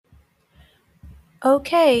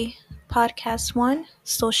Okay, podcast one,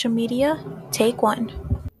 social media, take one.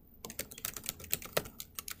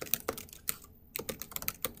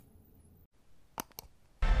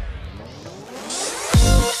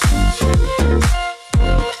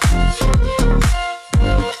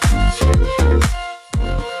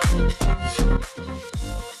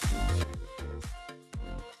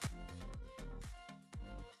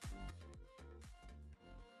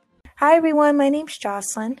 Hi everyone, my name's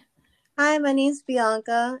Jocelyn. Hi, my name's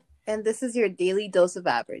Bianca, and this is your daily dose of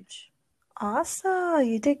average. Awesome,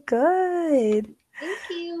 you did good. Thank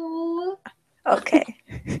you. Okay.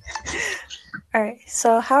 All right,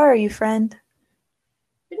 so how are you, friend?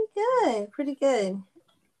 Pretty good, pretty good.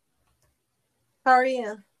 How are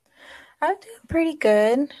you? I'm doing pretty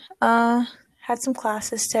good. Had some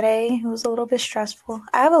classes today. It was a little bit stressful.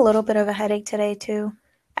 I have a little bit of a headache today too.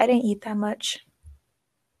 I didn't eat that much.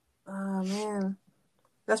 Oh man,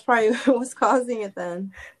 that's probably what's causing it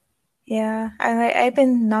then. Yeah, I've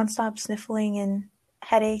been nonstop sniffling and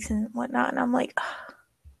headaches and whatnot, and I'm like, "Ugh,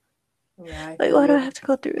 Yeah, I like feel why do I you. have to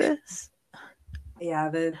go through this?" Yeah,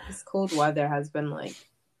 this cold weather has been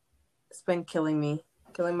it's been killing me,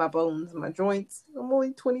 killing my bones, my joints. I'm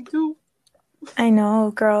only 22. I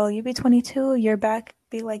know, girl. You be 22, your back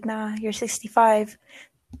be like, nah, you're 65.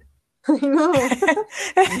 I know.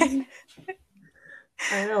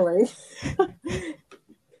 I know, right?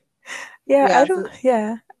 Yeah, I Yeah, don't, so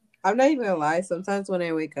yeah. I'm not even gonna lie. Sometimes when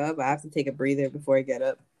I wake up, I have to take a breather before I get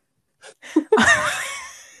up.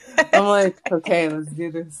 I'm like, okay, let's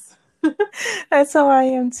do this. That's how I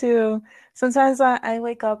am too. Sometimes I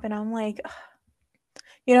wake up and I'm like,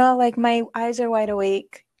 like my eyes are wide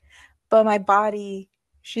awake, but my body,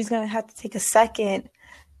 she's gonna have to take a second.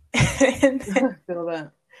 And then I feel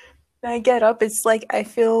that. I get up, it's like I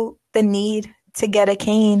feel the need to get a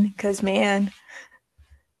cane because, man,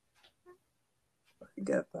 I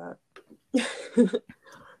get that.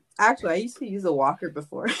 Actually, I used to use a walker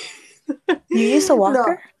before. you use a No,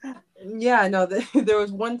 walker? yeah, no. There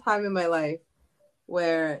was one time in my life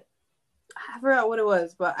where I forgot what it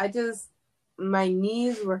was, but my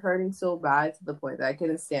knees were hurting so bad to the point that I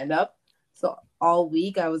couldn't stand up. So all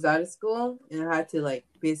week I was out of school and I had to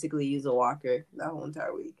basically use a walker that whole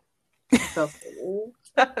entire week. I felt so old.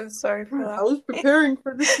 I'm sorry for I was laughing. preparing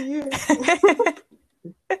for this year.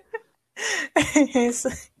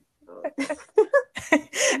 It's-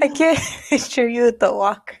 I can't picture you with the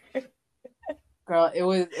walker. Girl, it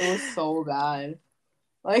was so bad.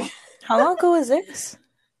 Like How long ago was this?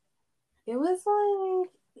 it was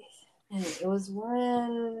it was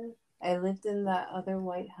when I lived in that other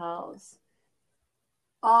White House.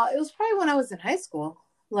 It was probably when I was in high school,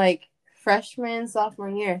 like freshman, sophomore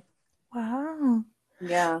year. Wow.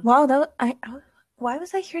 Yeah. Wow, why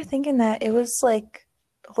was I here thinking that it was like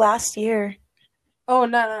last year? Oh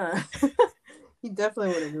no, no, no. You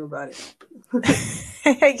definitely would have knew about it.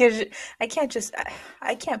 I can't just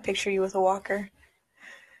I can't picture you with a walker.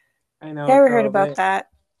 I You know, ever heard girl, about but that?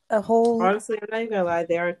 A whole honestly, I'm not even gonna lie,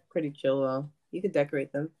 they are pretty chill though. You could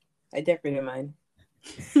decorate them. I decorated mine.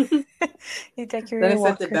 you decorate Then I your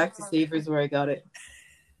sent it walker. back to Savers where I got it.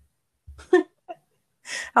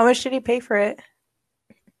 How much did he pay for it?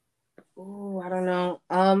 Oh, I don't know.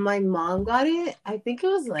 My mom got it. I think it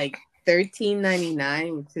was like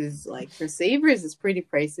 13.99, which is like for Savers is pretty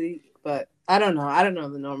pricey, but I don't know. I don't know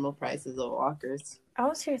the normal prices of walkers. I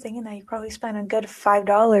was here thinking that you probably spent a good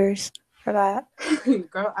 $5 for that.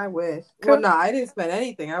 Girl, I wish. Well, Girl, no, I didn't spend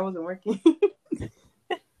anything. I wasn't working.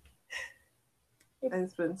 I didn't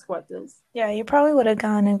spend squat deals. yeah, you probably would have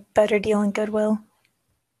gotten a better deal in Goodwill.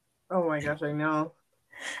 Oh my gosh, I know.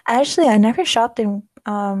 Actually, I never shopped in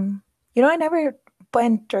I never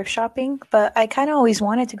went thrift shopping, but I kind of always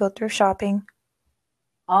wanted to go thrift shopping.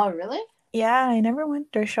 Oh, really? Yeah, I never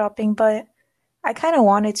went thrift shopping, but I kind of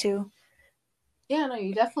wanted to. Yeah, no,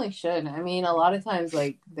 you definitely should. I mean, a lot of times,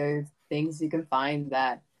 there's things you can find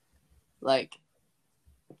that, like,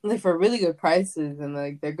 for really good prices and,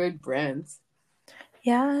 they're good brands.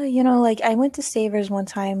 Yeah, like I went to Savers one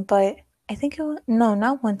time, but I think no,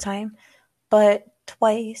 not one time, but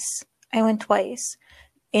twice. I went twice,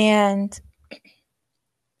 and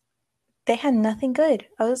they had nothing good.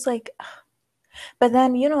 I was like, ugh. But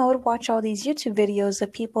then, I would watch all these YouTube videos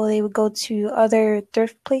of people, they would go to other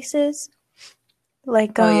thrift places,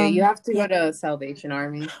 like, Oh, yeah, you have to yeah, go to Salvation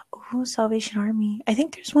Army. oh, Salvation Army. I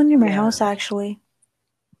think there's one near my Yeah. house, actually.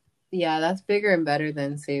 Yeah, that's bigger and better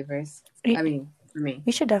than Savers. I We mean, for me.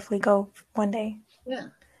 should definitely go one day. Yeah.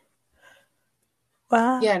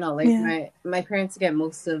 Wow. Yeah, no, Yeah. my parents get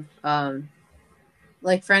most of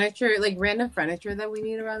furniture, random furniture that we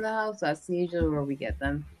need around the house. That's usually where we get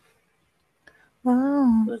them.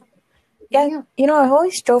 Wow. Yeah, Yeah. I've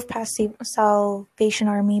always drove past the Salvation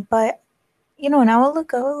Army, but now I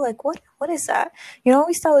look over like, what is that? I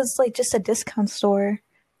always thought it was like just a discount store,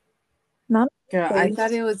 not Girl, a I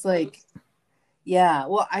thought place. it was like, yeah,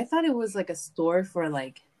 well, I thought it was like a store for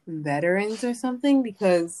like veterans or something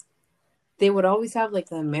because they would always have like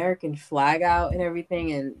the American flag out and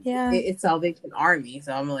everything, and Yeah. it's Salvation Army.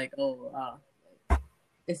 So I'm like, oh,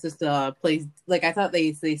 it's just a place. Like I thought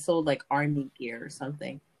they sold like army gear or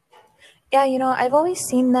something. Yeah, I've always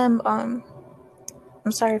seen them. I'm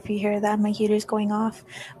sorry if you hear that, my heater's going off.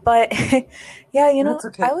 But yeah, That's I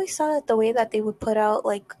okay. always saw that the way that they would put out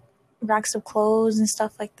like racks of clothes and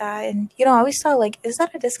stuff like that. And, I always thought, like, is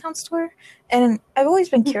that a discount store? And I've always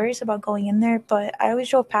been curious about going in there, but I always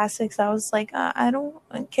drove past it because I was like, I don't,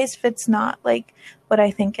 in case if it's not like what I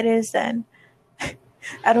think it is, then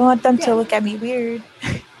I don't want them to Yeah, look at me weird.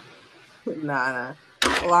 nah.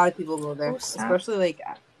 A lot of people go Oh, there, snap. especially like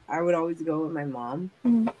I would always go with my mom,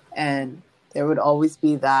 Mm. and there would always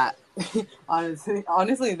be that.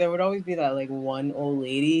 Honestly, there would always be that like one old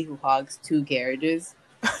lady who hogs two carriages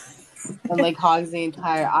and like hogs the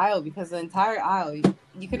entire aisle because the entire aisle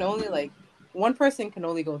you can only like one person can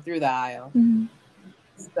only go through the aisle. Mm.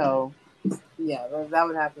 So yeah, that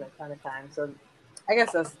would happen a ton of times. So I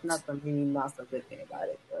guess that's not so good thing about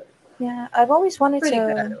it, but Yeah, I've always wanted pretty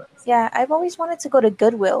good to. otherwise. Yeah, I've always wanted to go to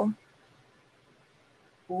Goodwill.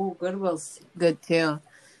 Ooh, Goodwill's good too.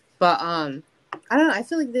 But I don't know. I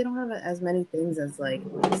feel like they don't have as many things as like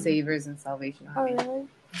Savers and Salvation Oh, Army. really?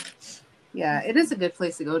 Yeah, it is a good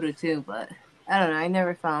place to go to too, but I don't know. I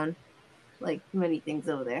never found like many things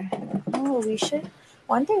over there. Oh, we should.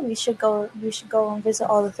 One day we should go. We should go and visit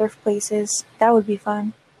all the thrift places. That would be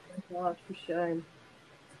fun. Gosh, we should.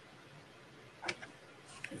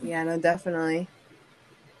 Yeah, no, definitely.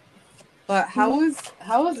 But how was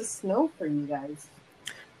the snow for you guys?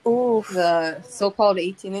 Oof. The so-called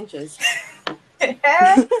 18 inches.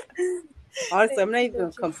 Honestly, I'm not 18 even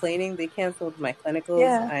inches. complaining. They canceled my clinicals.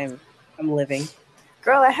 Yeah. I'm living.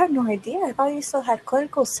 Girl, I have no idea. I thought you still had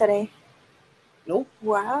clinicals today. Nope.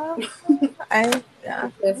 Wow. They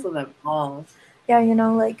Yeah. canceled them all. Yeah,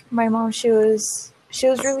 like my mom, she was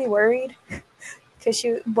really worried because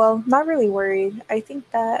well, not really worried. I think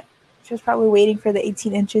that she was probably waiting for the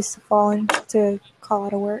 18 inches to fall and to call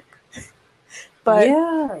out of work. But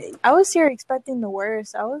Yeah. I was here expecting the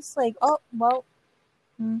worst. I was like, oh, well,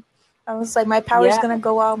 I was like, my power's Yeah. gonna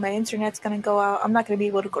go out, my internet's gonna go out. I'm not gonna be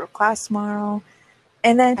able to go to class tomorrow.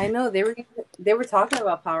 And then, I know they were talking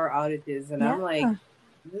about power outages, and yeah, I'm like, and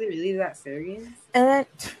really that serious? then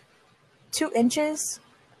 2 inches.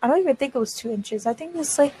 I don't even think it was 2 inches. I think it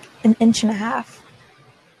was like an inch and a half.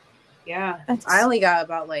 Yeah, I That's only got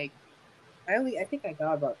about like I think I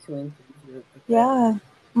got about 2 inches with it. yeah.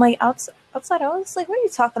 My outside, I was like, "What are you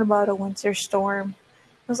talking about? A winter storm?"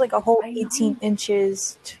 It was like a whole I 18 know.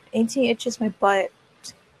 inches. 18 inches, my butt.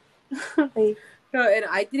 Like, So, and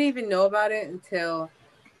I didn't even know about it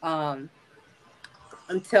um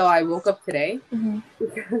until I woke up today mm-hmm.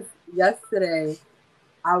 because yesterday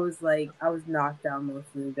I was knocked out most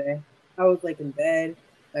of the day. I was like in bed,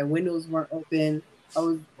 my windows weren't open. I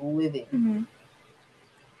was living, Mm-hmm.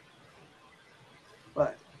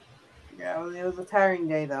 but yeah, it was a tiring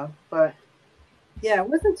day though. But yeah, it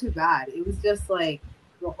wasn't too bad. It was just like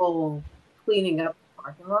the whole cleaning up the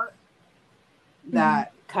parking lot Mm-hmm.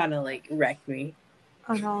 that kind of like wrecked me.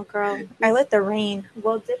 Oh no, girl! I let the rain.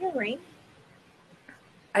 Well, did it rain?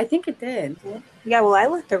 I think it did. Yeah, well, I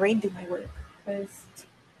let the rain do my work. 'Cause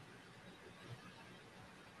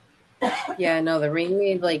Yeah, no, the rain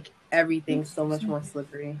made like everything so much more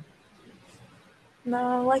slippery.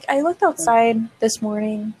 no, like I looked outside this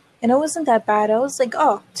morning and it wasn't that bad. I was like,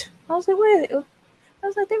 oh, I was like, wait. I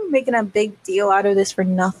was like, they were making a big deal out of this for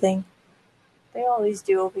nothing. They always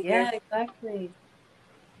do over here. Yeah, exactly.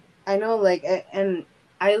 I know, like, and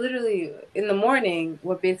I literally in the morning,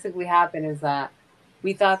 what basically happened is that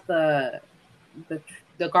we thought the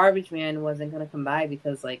the garbage man wasn't gonna come by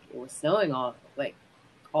because like it was snowing all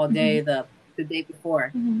Mm-hmm. day the day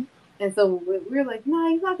before, Mm-hmm. and so we were like, no,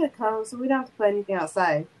 he's not gonna come, so we don't have to put anything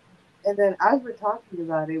outside. And then as we're talking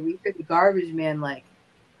about it, we heard the garbage man like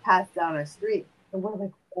pass down our street, and we're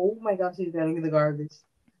like, oh my gosh, he's getting the garbage.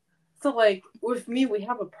 So like with me, we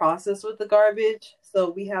have a process with the garbage. So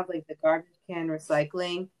we have like the garbage can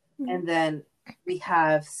recycling, Mm-hmm. and then we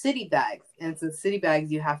have city bags. And so city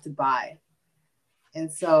bags you have to buy.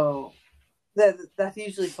 And so that's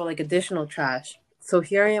usually for like additional trash. So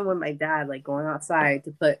here I am with my dad, like going outside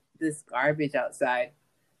to put this garbage outside,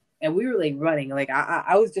 and we were like running. Like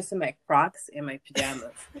I was just in my Crocs and my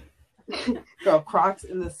pajamas. Girl, Crocs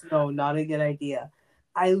in the snow, not a good idea.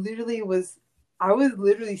 I was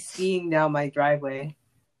literally skiing down my driveway.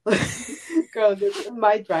 Girl,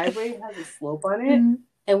 my driveway has a slope on it, Mm.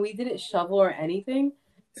 and we didn't shovel or anything.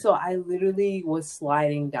 So I literally was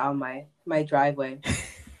sliding down my driveway.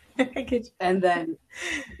 I get you. And then,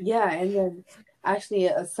 yeah, and then actually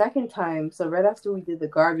a second time, so right after we did the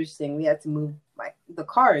garbage thing, we had to move the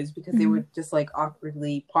cars because they were just like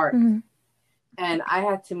awkwardly parked. Mm-hmm. And I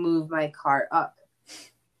had to move my car up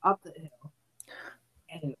the hill.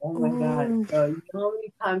 And oh my God, girl, you know how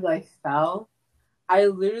many times I fell? I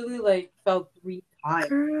literally like fell 3 times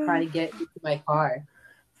trying to get into my car.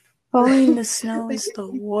 Falling in the snow is the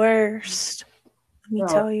worst. Let me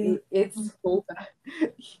tell you. It's so bad.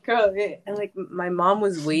 Girl, and like my mom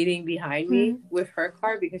was waiting behind me with her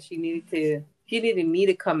car because she needed me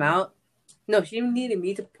to come out. No, she needed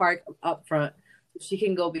me to park up front so she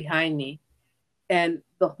can go behind me. And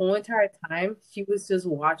the whole entire time, she was just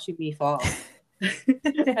watching me fall.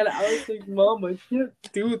 And I was like, Mom, I can't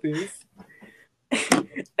do this.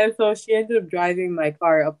 And so she ended up driving my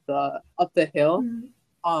car up the hill,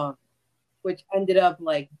 which ended up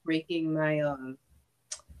like breaking my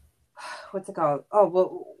what's it called? Oh,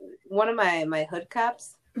 well, one of my hood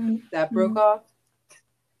caps that broke off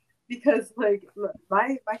because like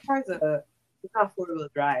my car's it's not 4-wheel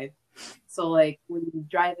drive, so like when you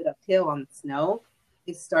drive it uphill on the snow,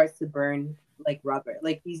 it starts to burn like rubber.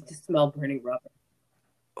 Like you just smell burning rubber.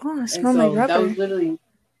 Oh, I smell like rubber. That was literally.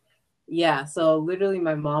 Yeah, so literally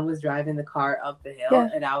my mom was driving the car up the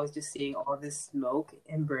hill and I was just seeing all this smoke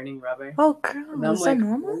and burning rubber. Oh, girl, is that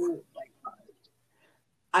normal? Oh my God.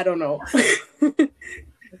 I don't know.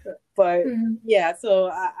 But yeah,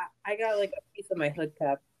 so I got like a piece of my hood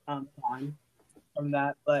cap on from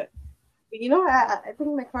that. But you know, I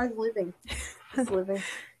think my car's living. It's living.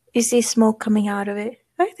 You see smoke coming out of it.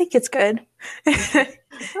 I think it's good.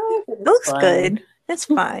 It looks good. It's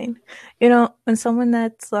fine. You know, when someone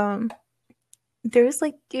that's there's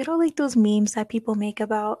like, you know, like those memes that people make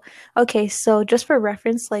about, okay, so just for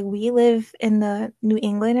reference, like we live in the New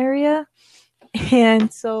England area,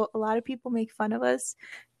 and so a lot of people make fun of us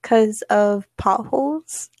because of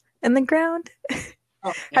potholes in the ground.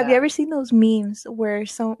 Oh, yeah. Have you ever seen those memes where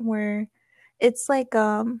it's like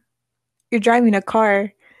you're driving a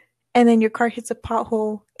car and then your car hits a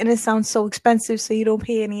pothole and it sounds so expensive so you don't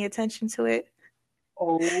pay any attention to it?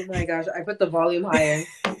 Oh my gosh, I put the volume higher.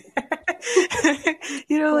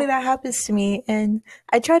 You know, like that happens to me, and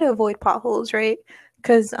I try to avoid potholes, right?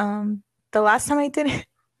 Because the last time I did it,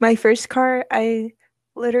 my first car, I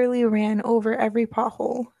literally ran over every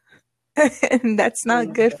pothole. And that's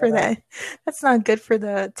not good for that. That's not good for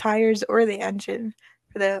the tires or the engine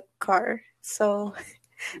for the car. So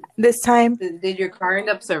this time, did your car end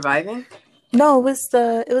up surviving? No, it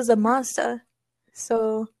was a Mazda.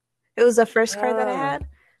 So it was the first car that I had,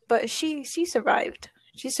 but she survived.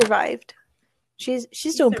 She's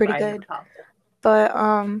doing pretty good. But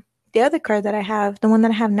the other car that I have, the one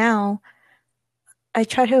that I have now, I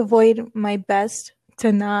try to avoid my best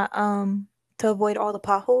to not to avoid all the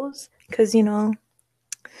potholes because, you know,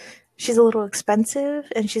 she's a little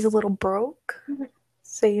expensive and she's a little broke.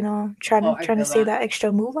 So, you know, trying to save that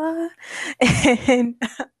extra moolah. And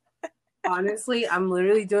honestly, I'm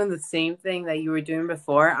literally doing the same thing that you were doing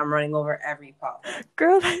before. I'm running over every pothole.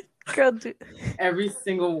 Girl, every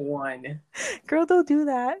single one. Girl, don't do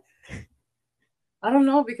that. I don't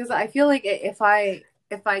know, because I feel like if I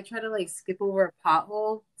try to like skip over a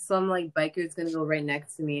pothole, some like biker's gonna go right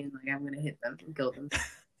next to me and like I'm gonna hit them and kill them.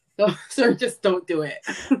 So just don't do it.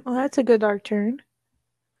 Well, that's a good dark turn.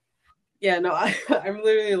 Yeah, no, I'm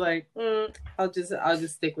literally like, I'll just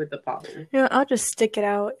stick with the pothole. Yeah, I'll just stick it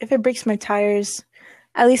out. If it breaks my tires,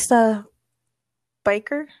 at least a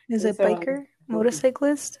biker is a biker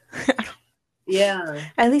motorcyclist. Yeah,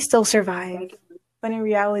 at least they'll survive. But in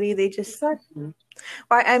reality, they just. Well,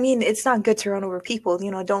 I mean, it's not good to run over people.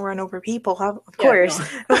 You know, don't run over people, of course.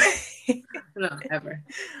 No, ever.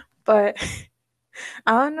 But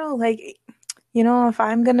I don't know, like, you know, if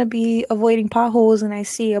I'm gonna be avoiding potholes and I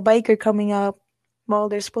see a biker coming up, well,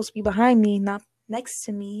 they're supposed to be behind me, not next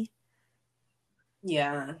to me.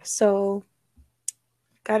 Yeah. So,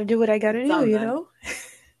 gotta do what I gotta do, you know?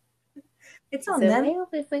 It's on them. Well,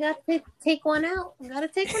 if we got to take one out, we gotta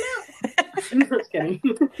take one out. I'm just kidding.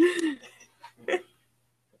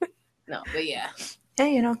 No, but yeah. Yeah,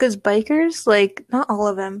 you know, because bikers, like, not all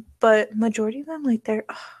of them, but majority of them, like, they're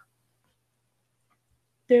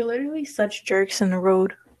literally such jerks in the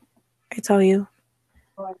road. I tell you.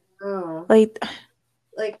 Oh, I know. Like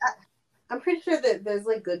I'm pretty sure that there's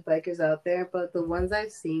like good bikers out there, but the ones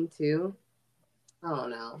I've seen too, I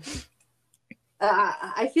don't know.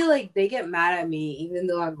 I feel like they get mad at me even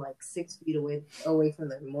though I'm like 6 feet away from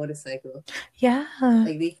the motorcycle. Yeah.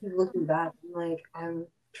 Like they keep looking back. I'm like I'm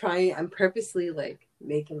trying. I'm purposely like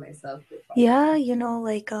making myself get farther. Yeah,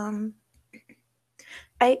 like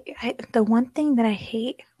I the one thing that I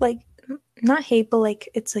hate, like not hate, but like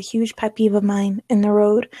it's a huge pet peeve of mine in the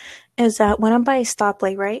road is that when I'm by a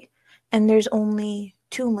stoplight, right? And there's only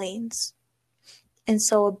two lanes. And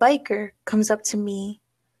so a biker comes up to me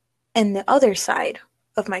in the other side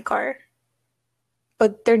of my car,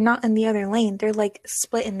 but they're not in the other lane. They're like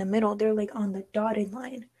split in the middle. They're like on the dotted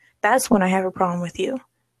line. That's when I have a problem with you.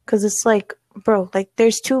 Cause it's like, bro, like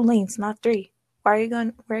there's two lanes, not three. Where are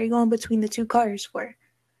you going between the two cars for?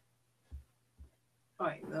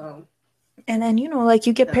 I know. And then, like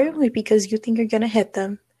you get No. paranoid because you think you're gonna hit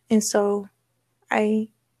them. And so the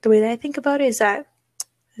way that I think about it is that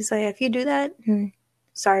it's like if you do that,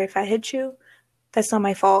 sorry if I hit you, that's not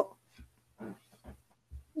my fault.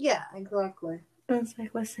 Yeah, exactly. And it's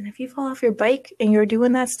like, listen, if you fall off your bike and you're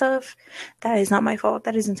doing that stuff, that is not my fault.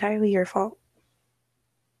 That is entirely your fault.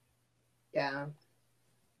 Yeah.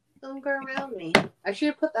 Don't go around me. I should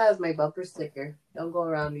have put that as my bumper sticker. Don't go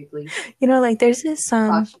around me, please. Like there's this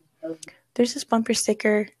bumper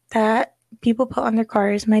sticker that people put on their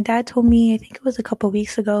cars. My dad told me, I think it was a couple of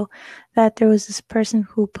weeks ago, that there was this person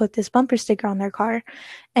who put this bumper sticker on their car,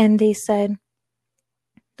 and they said,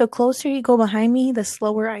 "The closer you go behind me, the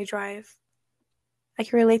slower I drive." I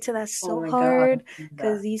can relate to that so hard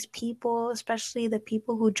because these people, especially the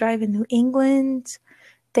people who drive in New England,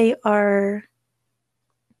 they're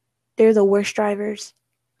the worst drivers.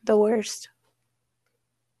 The worst.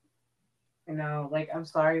 I know. Like, I'm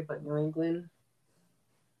sorry, but New England,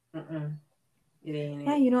 it ain't it.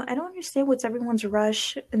 Yeah, I don't understand what's everyone's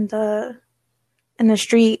rush in the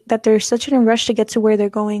street, that they're such in a rush to get to where they're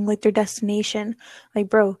going, like their destination. Like,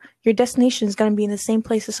 bro, your destination is gonna be in the same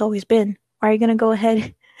place it's always been. Why are you gonna go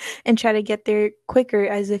ahead and try to get there quicker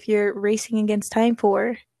as if you're racing against time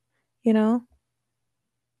for, you know?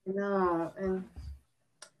 No, and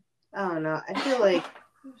I don't know. I feel like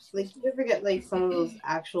you ever get like some of those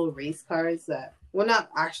actual race cars that, well, not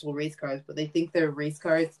actual race cars, but they think they're race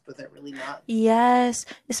cars, but they're really not. Yes,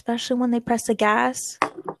 especially when they press the gas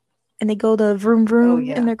and they go the vroom vroom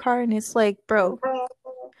in their car, and it's like, bro,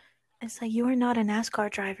 it's like you are not a NASCAR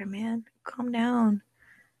driver, man. Calm down.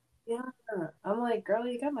 Yeah, I'm like, girl,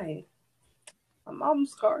 you got my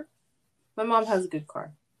mom's car. My mom has a good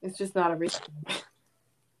car. It's just not a race car.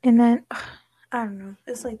 And then I don't know.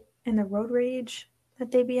 It's like in the road rage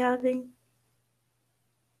that they be having.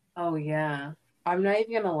 Oh yeah, I'm not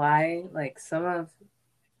even gonna lie. Like some of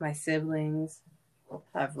my siblings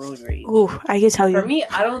have road rage. Ooh, I can tell you. For me,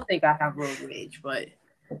 I don't think I have road rage, but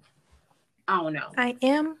I don't know. I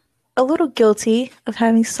am a little guilty of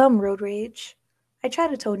having some road rage. I try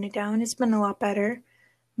to tone it down. It's been a lot better.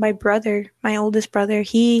 My brother, my oldest brother,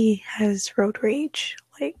 he has road rage.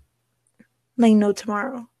 Like no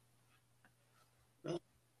tomorrow.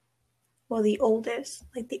 Well, the oldest.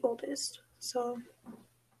 So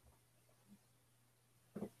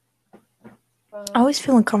I always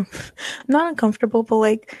feel not uncomfortable, but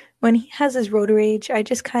like when he has his road rage, I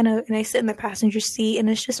just kind of, and I sit in the passenger seat and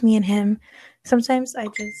it's just me and him. Sometimes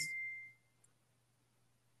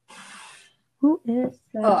who is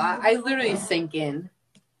that? Oh, I literally sink in.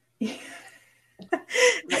 I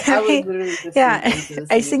was literally just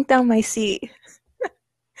I sink down my seat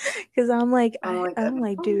because I'm like,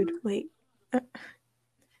 dude, wait.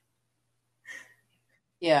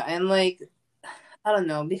 Yeah, and like, I don't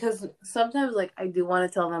know, because sometimes like I do want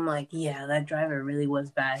to tell them like, yeah, that driver really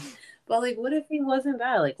was bad, but like, what if he wasn't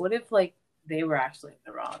bad? Like, what if like they were actually in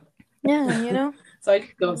the wrong? Yeah, So I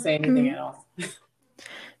just don't say anything at all.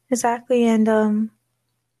 Exactly, and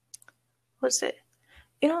what's it?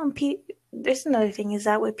 There's another thing is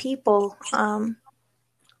that with people,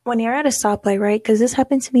 when you're at a stoplight, right? Because this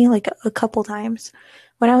happened to me like a couple times.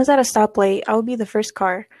 When I was at a stoplight, I would be the first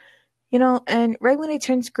car, and right when it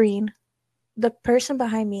turns green, the person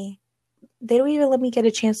behind me, they don't even let me get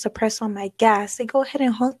a chance to press on my gas. They go ahead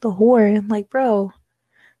and honk the horn. I'm like, bro.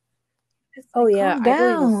 Oh like, yeah, calm I go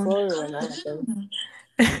even down. slower when that happens.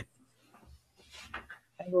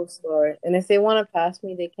 I go slower, and if they want to pass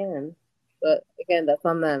me, they can. But again, that's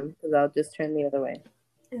on them because I'll just turn the other way.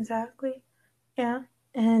 Exactly. Yeah.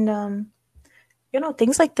 And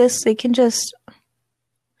things like this, they can just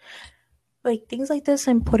like things like this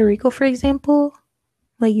in Puerto Rico, for example,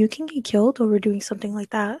 like you can get killed over doing something like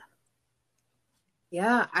that.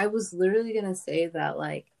 Yeah, I was literally gonna say that,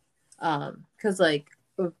 like, because like,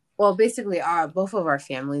 well, basically, both of our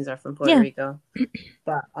families are from Puerto Rico,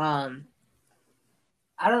 but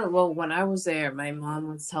I don't know. Well, when I was there, my mom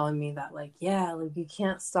was telling me that, like, yeah, like you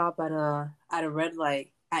can't stop at a red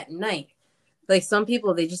light at night. Like some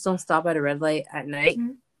people, they just don't stop at a red light at night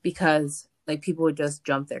Mhm. because like people would just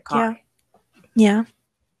jump their Yeah. car. Yeah.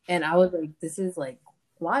 And I was like, this is like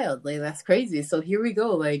wild. Like that's crazy. So here we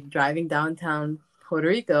go, like driving downtown Puerto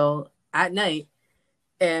Rico at night,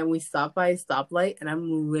 and we stop by a stoplight, and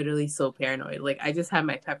I'm literally so paranoid. Like I just had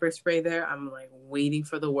my pepper spray there. I'm like waiting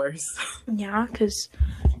for the worst. Yeah, because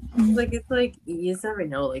Like it's like you just never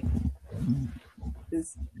know. Like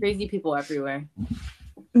there's crazy people everywhere.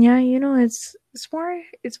 yeah, it's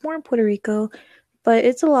more in Puerto Rico, but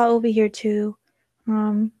it's a lot over here too.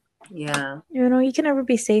 Um, Yeah, you can never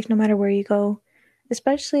be safe no matter where you go,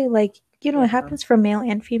 especially like it yeah, happens for male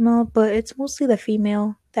and female, but it's mostly the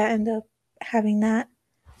female that end up having that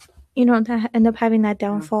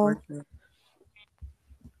downfall. unfortunately.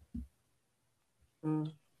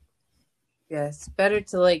 Mm. Yeah, it's better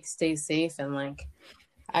to like stay safe. And like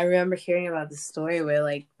I remember hearing about the story where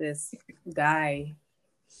like this guy,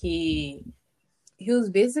 he he was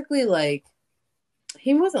basically like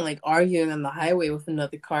he wasn't like arguing on the highway with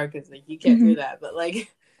another car because like you can't Hmm. do that, but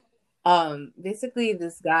like basically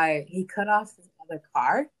this guy, he cut off his other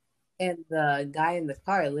car, and the guy in the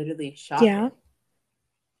car literally shot Yeah, him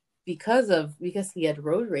because he had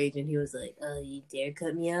road rage, and he was like, "Oh, you dare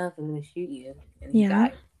cut me off? I'm gonna shoot you," and he yeah,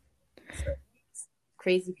 died. So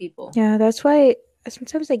crazy people. yeah. That's why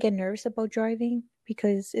sometimes I get nervous about driving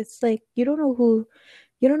because it's like you don't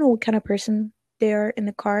know what kind of person they are in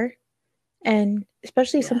the car, and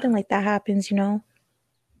especially if Yeah, something like that happens, you don't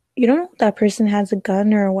know if that person has a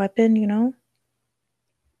gun or a weapon.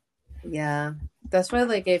 yeah. That's why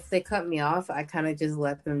like if they cut me off, I kind of just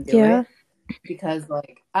let them do Yeah, it because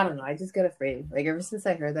like I don't know, I just get afraid. Like ever since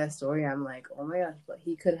I heard that story, I'm like, oh my gosh, but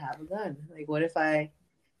he could have a gun. Like what if I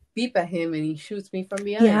beep at him and he shoots me from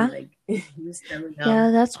behind? yeah, Like you just never know.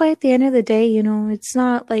 yeah. That's why at the end of the day, it's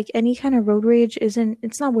not like any kind of road rage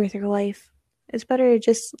it's not worth your life. It's better to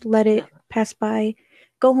just let No, it pass by,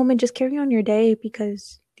 go home and just carry on your day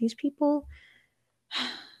because these people,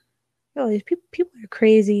 these people are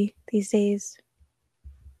crazy these days.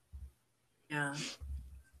 yeah,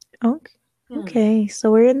 Okay, yeah, okay.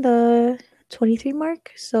 So we're in the 23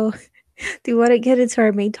 mark. So do you want to get into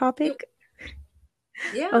our main yep, topic?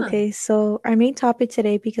 yeah. Okay, so our main topic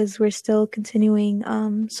today, because we're still continuing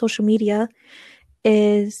social media,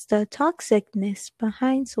 is the toxicness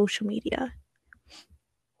behind social media.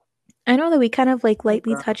 I know that we kind of like Oh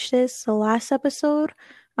lightly god, touched this the last episode,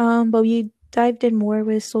 but we dived in more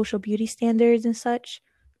with social beauty standards and such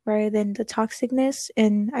rather than the toxicness.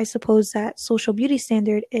 And I suppose that social beauty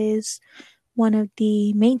standard is one of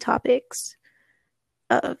the main topics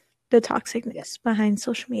of the yeah, toxicness behind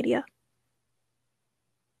social media.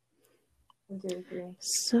 I do agree.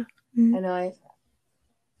 So, mm, I know. I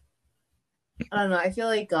don't know. I feel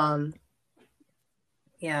like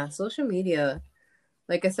yeah, social media.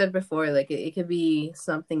 Like I said before, like it could be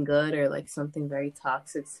something good or like something very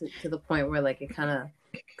toxic to the point where like it kind of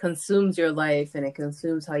consumes your life, and it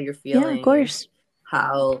consumes how you're yeah, of feeling and course.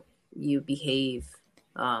 how you behave.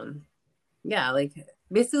 Um, yeah, like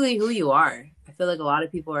basically who you are. I feel like a lot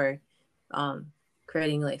of people are um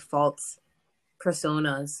creating like false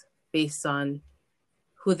personas based on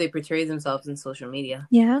who they portray themselves in social media.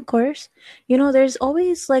 Yeah, of course. There's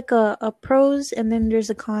always like a pros and then there's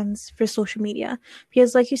a cons for social media.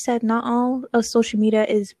 Because like you said, not all of social media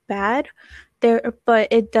is bad.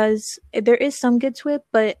 But there is some good to it,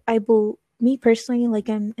 but me personally, like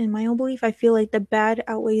in my own belief, I feel like the bad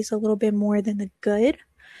outweighs a little bit more than the good.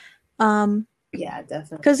 Um, Yeah, because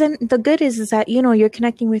definitely. then the good is that, you're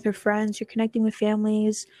connecting with your friends, you're connecting with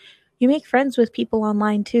families, you make friends with people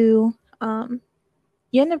online too.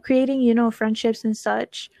 You end up creating, friendships and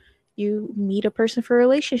such. You meet a person for a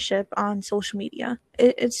relationship on social media.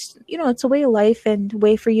 It's a way of life and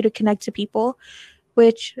way for you to connect to people,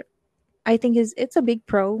 which I think it's a big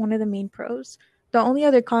pro, one of the main pros. The only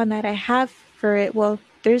other con that I have for it, well,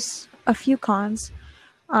 there's a few cons.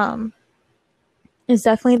 Um, is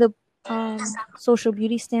definitely the social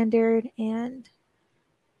beauty standard, and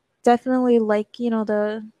definitely like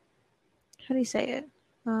the how do you say it?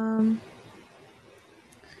 Um,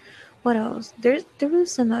 what else? There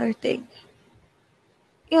was another thing.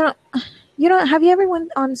 You know, have you ever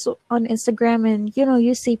went on Instagram and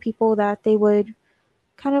you see people that they would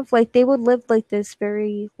kind of like they would live like this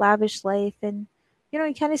very lavish life, and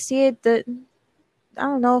you kind of see it that I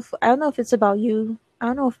don't know if it's about you. I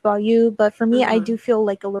don't know if about you, but for me, I Mm-hmm. do feel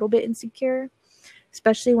like a little bit insecure,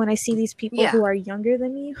 especially when I see these people Yeah, who are younger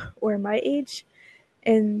than me or my age.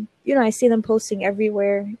 And I see them posting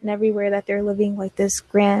everywhere and everywhere that they're living like this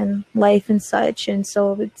grand life and such. And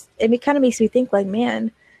so it kind of makes me think like,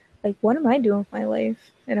 man, like what am I doing with my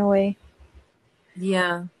life in a way?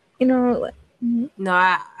 Yeah. Like, mhm. No,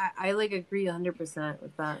 I like agree 100%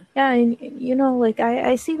 with that. Yeah, and like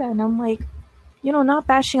I see that and I'm like, not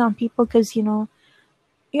bashing on people because you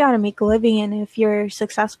got to make a living, and if you're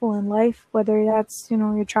successful in life, whether that's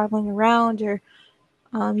you're traveling around or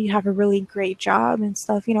you have a really great job and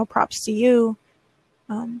stuff, props to you.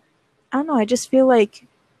 um, I don't know. I just feel like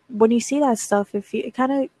when you see that stuff, it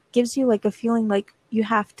kind of gives you like a feeling like you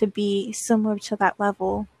have to be similar to that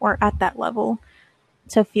level or at that level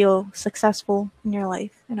to feel successful in your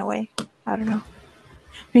life in a way. I don't know.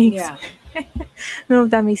 Makes Yeah. I don't know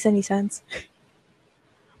if that makes any sense.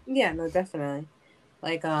 Yeah, no, definitely.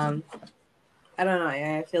 Like, I don't know.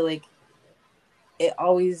 I feel like it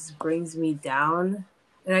always brings me down,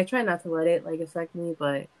 and I try not to let it like affect me,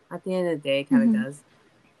 but at the end of the day, it kind of Mm-hmm. does.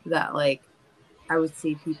 That like I would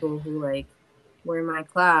see people who like were in my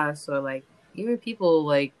class, or like even people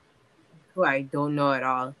like who I don't know at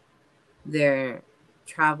all. They're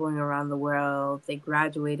traveling around the world. They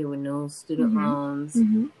graduated with no student Mm-hmm. loans.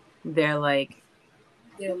 Mm-hmm. They're like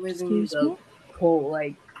they're living Excuse the me. whole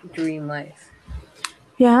like dream life.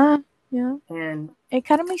 Yeah, yeah. And It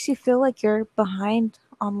kind of makes you feel like you're behind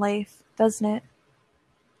on life, doesn't it?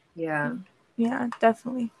 yeah, Yeah,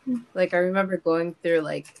 definitely. like I remember going through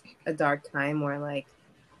like a dark time where like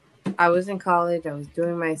I was in college, I was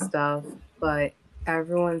doing my stuff, but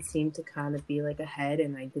everyone seemed to kind of be like ahead,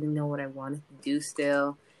 and I didn't know what I wanted to do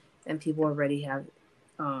still. And people already have,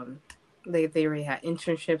 um, they already had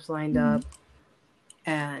internships lined Mm-hmm. up,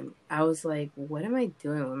 and I was like, what am I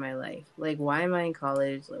doing with my life? Like, why am I in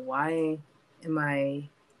college? Like, why am I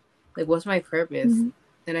like, what's my purpose? Mm-hmm.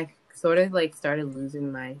 And I sort of like started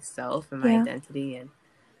losing myself and my Yeah. identity, and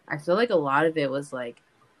I feel like a lot of it was like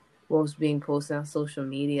what was being posted on social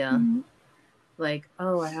media, Mm-hmm. like,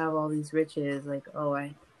 oh, I have all these riches, like, oh,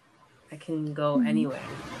 I can go Mm-hmm. anywhere.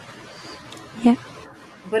 Yeah.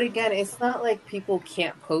 But again, it's not like people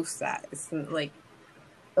can't post that. It's like,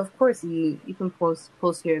 of course you can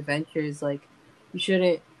post your adventures. Like, you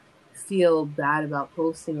shouldn't feel bad about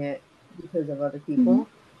posting it because of other Mm-hmm. people.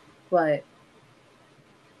 But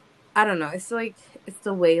I don't know. It's like it's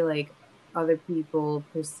the way like other people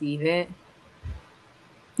perceive it.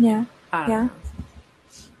 Yeah. I don't Yeah. know.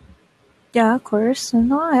 Yeah, of course.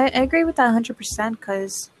 No, I agree with that 100%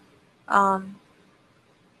 because, um,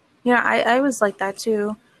 I was like that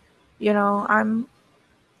too.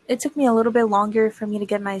 It took me a little bit longer for me to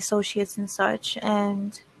get my associates and such.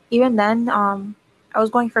 And even then, I was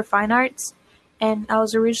going for fine arts and I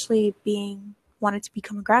was originally wanted to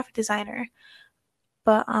become a graphic designer.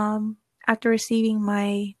 But, after receiving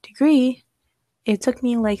my degree, it took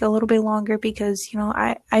me like a little bit longer because,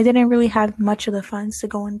 I didn't really have much of the funds to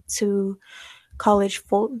go into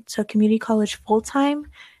community college full time,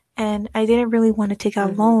 and I didn't really want to take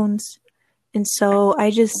out Mm-hmm. loans, and so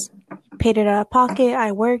I just paid it out of pocket.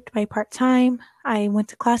 I worked my part time. I went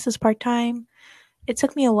to classes part time. It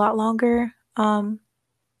took me a lot longer,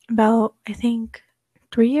 about I think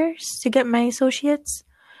 3 years to get my associates,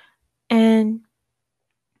 and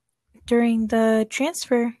during the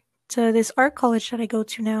transfer to this art college that I go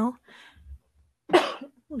to now,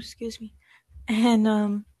 oh, excuse me,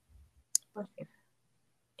 and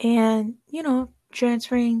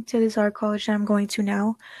transferring to this art college that I'm going to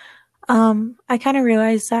now, I kind of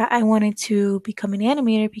realized that I wanted to become an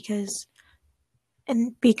animator because,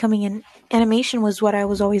 and becoming an animation was what I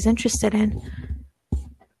was always interested in.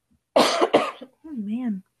 Oh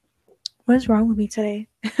man, what is wrong with me today?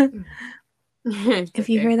 It's If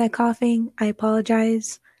you okay. hear that coughing, I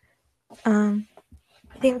apologize. I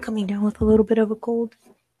think I'm coming down with a little bit of a cold,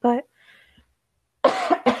 but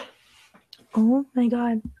oh my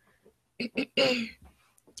god.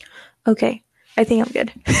 Okay, I think I'm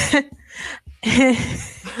good.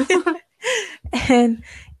 And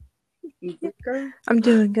You good, girl? I'm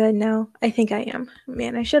doing good now. I think I am.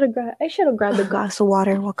 Man, I should have grabbed a glass of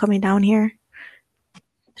water while coming down here.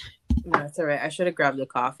 No, that's all right. I should have grabbed the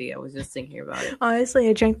coffee. I was just thinking about it. Honestly,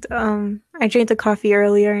 I drank the coffee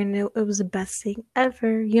earlier and it was the best thing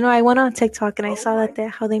ever. I went on TikTok and I Oh saw my.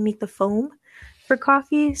 how they make the foam for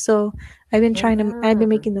coffee. So Oh I've been yeah.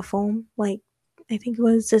 making the foam like I think it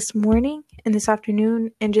was this morning and this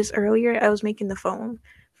afternoon and just earlier I was making the foam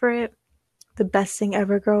for it. The best thing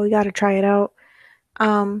ever, girl. You gotta try it out.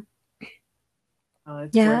 Um, Oh,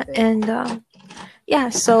 it's yeah, worth it. and yeah,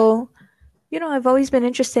 so I've always been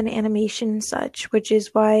interested in animation and such, which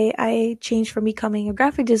is why I changed from becoming a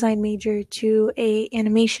graphic design major to a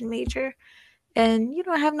animation major. and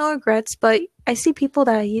I have no regrets. But I see people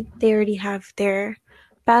that they already have their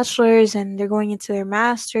bachelors and they're going into their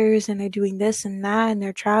masters and they're doing this and that and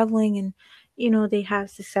they're traveling and they have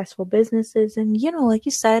successful businesses and like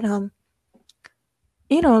you said,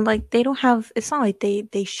 like they don't have. It's not like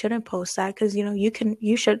they shouldn't post that because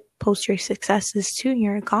you should post your successes too and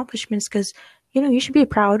your accomplishments because you should be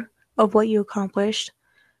proud of what you accomplished.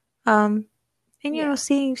 Um, and Yeah.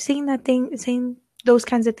 seeing that thing, seeing those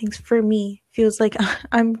kinds of things for me feels like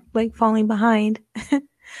I'm like falling behind.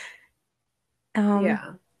 Um,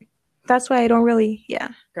 Yeah. that's why I don't really, yeah.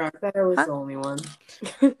 God, I thought I was Huh? the only one.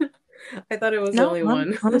 I thought it was the No, only I'm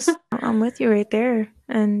one. honest. I'm with you right there,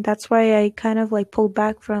 and that's why I kind of like pulled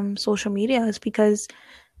back from social media is because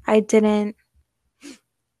I didn't,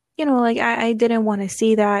 like I didn't want to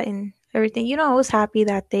see that and everything. I was happy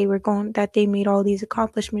that that they made all these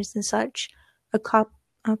accomplishments and such. Accom-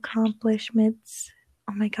 Accomplishments.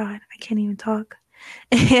 Oh my God, I can't even talk.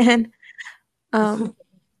 And um,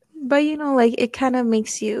 but like it kind of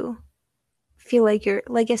makes you feel like you're,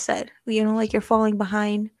 like I said, like you're falling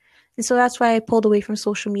behind. And so that's why I pulled away from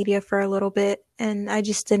social media for a little bit and I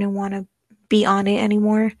just didn't want to be on it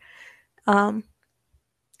anymore. Um,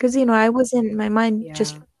 because I wasn't, my mind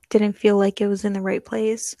just Yeah. didn't feel like it was in the right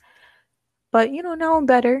place. But now I'm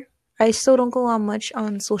better. I still don't go on much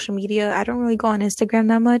on social media. I don't really go on Instagram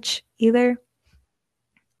that much either.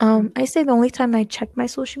 I say the only time I check my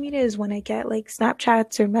social media is when I get like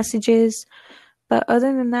Snapchats or messages. But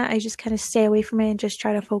other than that, I just kind of stay away from it and just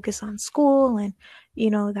try to focus on school and,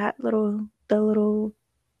 the little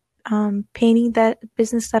painting that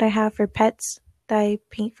business that I have for pets that I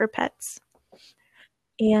paint for pets.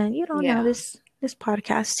 And, now Yeah. this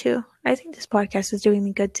podcast too. I think this podcast is doing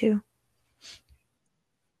me good too.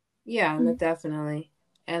 Yeah, no, Mm-hmm. definitely.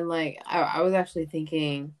 And like I was actually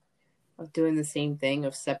thinking of doing the same thing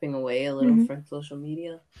of stepping away a little Mm-hmm. from social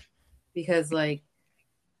media because like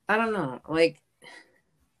I don't know, like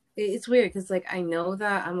it's weird because like I know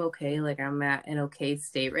that I'm okay, like I'm at an okay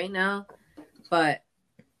state right now, but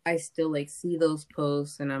I still like see those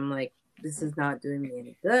posts and I'm like, this is not doing me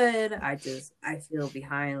any good. I feel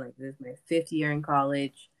behind. Like this is my fifth year in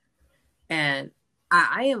college, and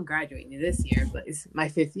I am graduating this year, but it's my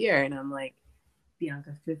fifth year, and I'm like,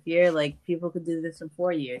 Bianca, fifth year. Like people could do this in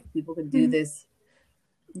 4 years. People could do Mm-hmm. this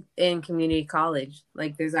in community college.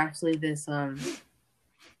 Like there's actually this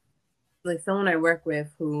like someone I work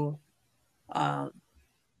with who um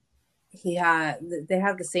he had they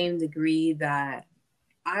have the same degree that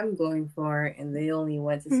I'm going for, and they only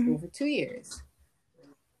went to Mm-hmm. school for 2 years.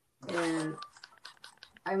 And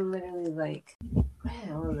I'm literally like,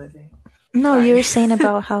 man, what was I saying? No, you Sorry. were saying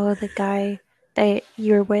about how the guy that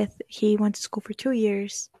you're with, he went to school for 2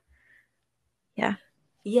 years. Yeah.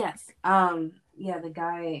 Yes. Yeah, the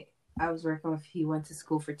guy I was working with, he went to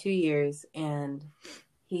school for 2 years and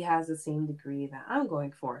he has the same degree that I'm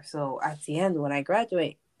going for. So at the end, when I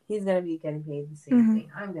graduate, he's gonna be getting paid the same Mm-hmm.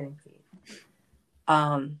 thing I'm getting paid.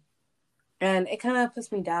 Um, and it kind of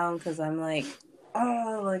puts me down because I'm like,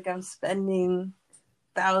 oh, like I'm spending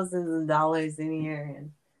thousands of dollars in here,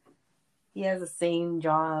 and he has the same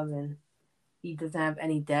job and he doesn't have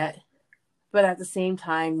any debt. But at the same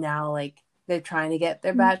time, now like they're trying to get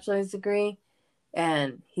their bachelor's degree,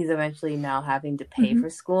 and he's eventually now having to pay Mm-hmm. for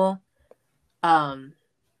school. Um,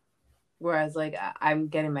 Whereas like I'm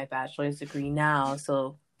getting my bachelor's degree now,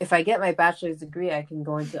 so if I get my bachelor's degree, I can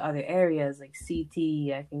go into other areas like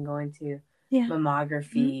CT. I can go into Yeah. Mm-hmm.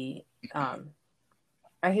 mammography. Um,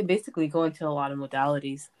 I can basically go into a lot of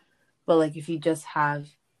modalities. But like if you just have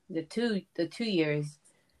the 2 years,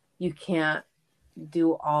 you can't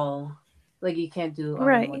do all like you can't do other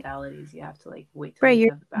Right. modalities. You have to like wait till Right. you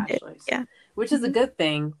You're have the it. bachelor's, Yeah. which is a Mm-hmm. good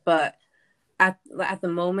thing. But at the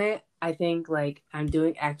moment, I think like I'm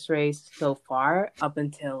doing X-rays so far up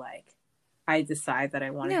until like I decide that I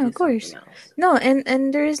want to Yeah, do of course. something else. No,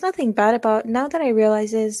 and there is nothing bad about, now that I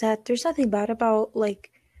realize is that there's nothing bad about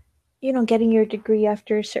like, getting your degree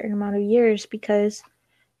after a certain amount of years because,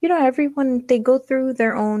 everyone they go through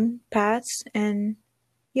their own paths and,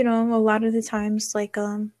 a lot of the times like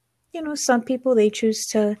some people they choose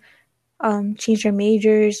to change their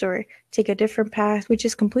majors or take a different path, which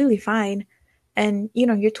is completely fine. And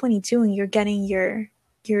you're 22 and you're getting your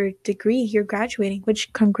degree, you're graduating,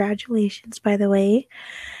 which congratulations by the way.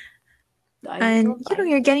 I And know, thank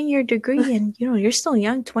you're you. getting your degree and you're still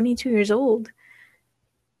young, 22 years old.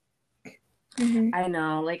 Hmm. I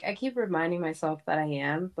know, like I keep reminding myself that I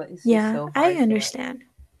am, but it's just Yeah, so I hard to like. understand.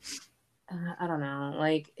 I don't know.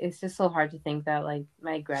 Like it's just so hard to think that like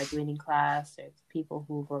my graduating class or people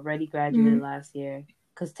who've already Hmm. graduated last year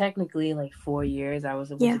because technically like 4 years I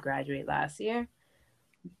was able Yeah. to graduate last year,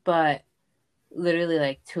 but literally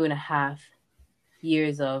like 2.5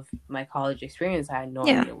 years of my college experience, I had no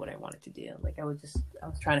Yeah. idea what I wanted to do. Like I was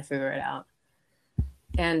trying to figure it out.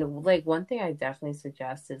 And like one thing I definitely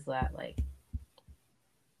suggest is that like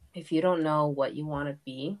if you don't know what you want to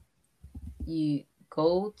be, you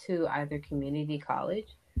go to either community college,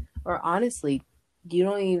 or honestly, you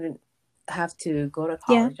don't even have to go to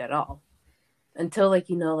Yeah. college at all until like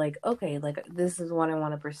like okay, like this is what I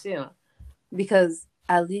want to pursue, because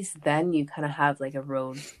at least then you kind of have like a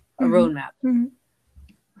roadmap. Mm-hmm.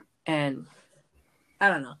 And I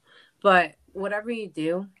don't know, but whatever you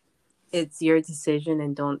do, it's your decision,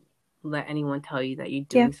 and don't let anyone tell you that you're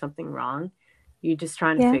Yeah. doing something wrong. You're just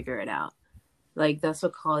trying to Yeah. figure it out. Like that's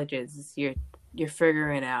what college is you're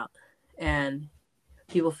figuring it out, and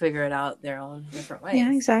people figure it out their own different ways.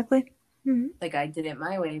 Yeah, exactly. Mm-hmm. Like I did it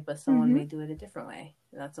my way, but someone Mm-hmm. may do it a different way.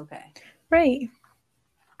 That's okay. Right.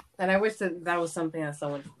 And I wish that was something that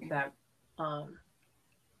someone that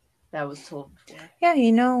was told before. Yeah,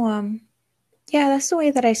 yeah, that's the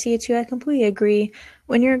way that I see it too. I completely agree.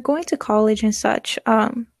 When you're going to college and such,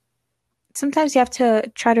 sometimes you have to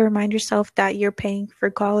try to remind yourself that you're paying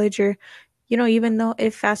for college, or even though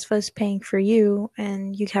if FAFSA is paying for you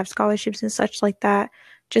and you have scholarships and such like that,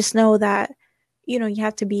 just know that you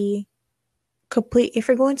have to be complete. If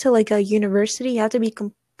you're going to like a university, you have to be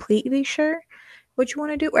completely sure what you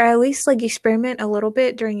want to do, or at least like experiment a little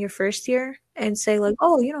bit during your first year and say like,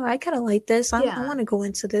 oh, I kind of like this. I want to go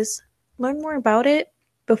into this, learn more about it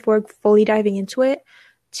before fully diving into it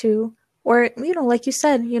too. Or, like you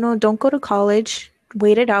said, don't go to college,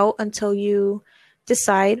 wait it out until you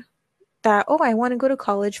decide that, oh, I want to go to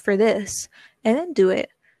college for this, and then do it.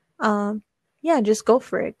 Yeah, just go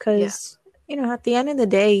for it. Cause, at the end of the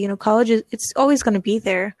day, college it's always going to be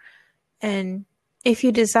there. And if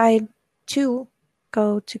you decide to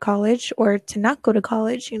go to college or to not go to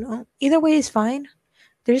college, either way is fine.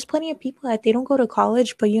 There's plenty of people that they don't go to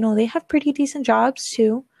college, but they have pretty decent jobs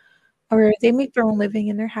too, or they make their own living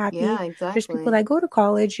and they're happy. Yeah, exactly. There's people that go to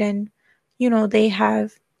college and they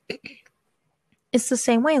have it's the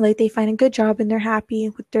same way, like they find a good job and they're happy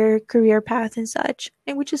with their career path and such,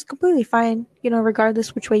 and which is completely fine,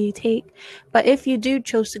 regardless which way you take. But if you do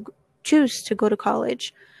choose to go to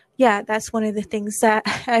college, yeah, that's one of the things that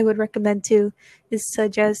I would recommend too, is to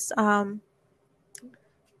just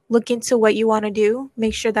look into what you want to do,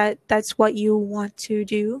 make sure that that's what you want to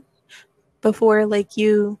do before like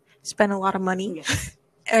you spend a lot of money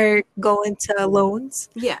or go into loans.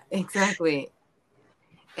 Yeah, exactly.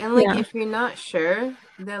 And like if you're not sure,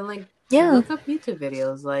 then like look up YouTube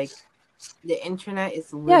videos. Like the internet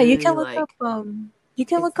is literally you can look like, up you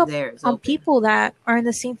can look up on people that are in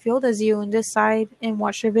the same field as you and decide and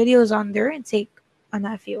watch their videos on their intake on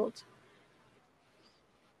that field.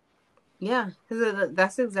 Yeah, because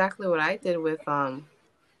that's exactly what I did with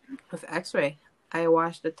X-ray. I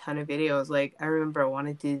watched a ton of videos. Like I remember I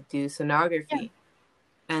wanted to do sonography,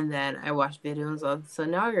 and then I watched videos on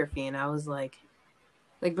sonography, and I was like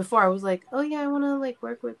before I was like, oh yeah, I want to like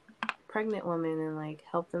work with pregnant women and like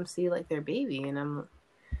help them see like their baby, and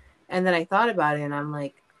then I thought about it and I'm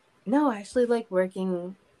like, no, I actually like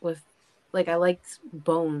working with, like I like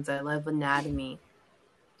bones, I love anatomy,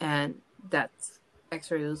 and that's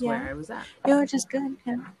X-ray was where I was at. Which is good.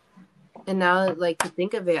 Yeah. And now like to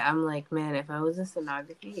think of it, I'm like, man, if I was in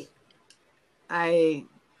sonography, I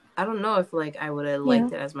don't know if like I would have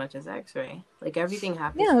liked it as much as X-ray. Like everything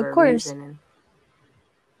happens for a reason,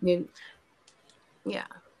 and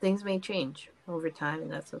things may change over time,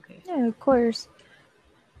 and that's okay. Yeah, of course.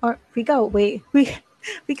 Or we got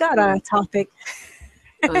a topic.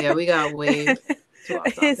 Oh yeah, we got way too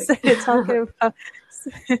off topic. It's talking about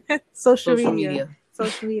social media.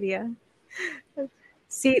 Social media.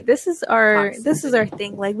 See, this is our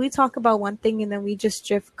thing. Like we talk about one thing and then we just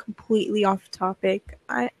drift completely off topic.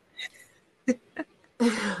 I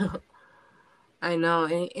know,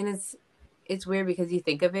 and it's weird because you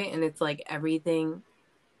think of it and it's like everything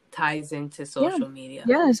ties into social media.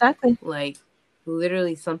 Yeah, exactly. Like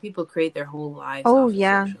literally some people create their whole lives off of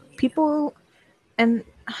social media. People, and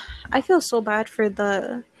I feel so bad for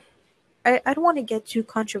I don't want to get too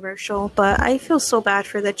controversial, but I feel so bad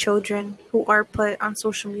for the children who are put on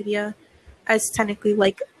social media as technically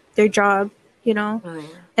like their job,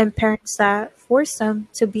 and parents that force them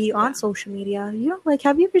to be on social media. Like,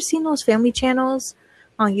 have you ever seen those family channels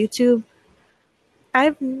on YouTube?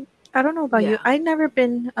 I don't know about you. I've never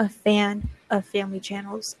been a fan of family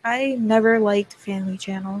channels. I never liked family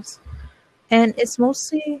channels. And it's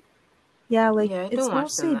mostly, it's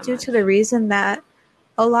mostly due to the reason that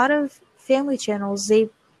a lot of family channels, they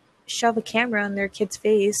shove a camera in their kid's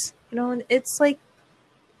face, and it's like,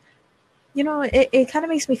 it kind of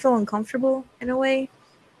makes me feel uncomfortable in a way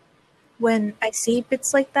when I see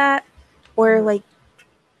bits like that, or Mhm. like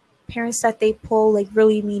parents that they pull like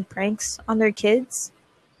really mean pranks on their kids,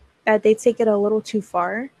 that they take it a little too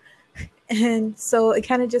far. And so it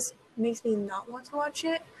kind of just makes me not want to watch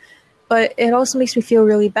it. But it also makes me feel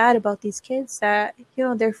really bad about these kids that,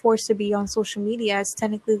 they're forced to be on social media as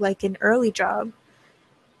technically like an early job.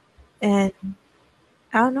 And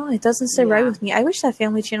I don't know, it doesn't sit right Yeah. with me. I wish that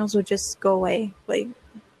family channels would just go away. Like,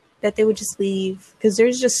 that they would just leave. Because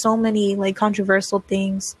there's just so many like controversial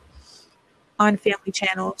things on family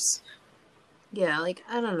channels. Yeah, like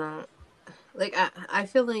I don't know. Like I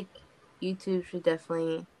feel like YouTube should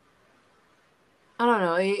definitely, I don't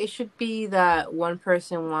know, it should be that one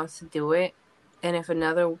person wants to do it, and if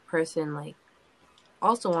another person like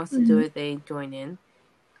also wants to do Mm-hmm. it, they join in.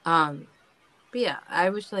 Um but yeah,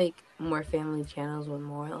 I wish like more family channels were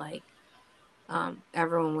more like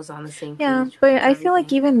everyone was on the same Yeah, page but with I feel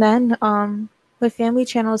like everything. even then, with family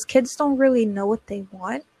channels, kids don't really know what they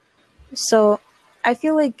want. So I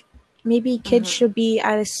feel like maybe kids Hmm. should be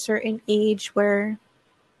at a certain age where,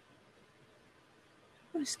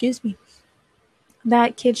 oh, excuse me,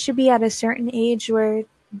 that kids should be at a certain age where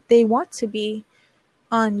they want to be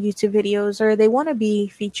on YouTube videos, or they want to be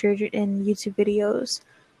featured in YouTube videos.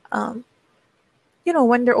 Um,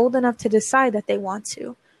 when they're old enough to decide that they want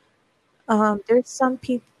to. There's some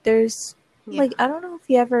people. There's like, Yeah. I don't know if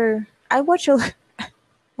you ever. I watch a.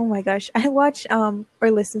 Oh my gosh, I watch or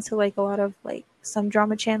listen to like a lot of like some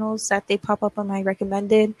drama channels that they pop up on my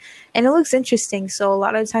recommended, and it looks interesting. So a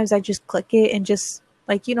lot of times I just click it and just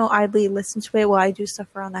like, idly listen to it while I do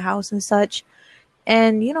stuff around the house and such.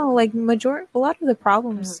 And like a lot of the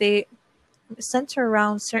problems, Hmm. they center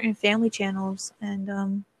around certain family channels,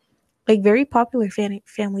 and like very popular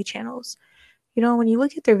family channels. When you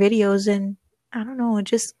look at their videos, and I don't know, it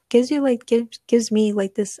just gives me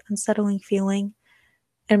like this unsettling feeling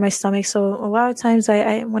in my stomach. So a lot of times,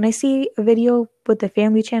 I when I see a video with the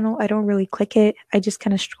family channel, I don't really click it. I just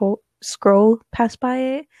kind of scroll past by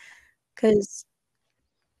it, because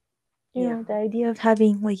Yeah. the idea of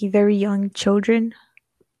having like very young children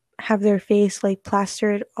have their face like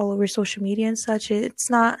plastered all over social media and such, it's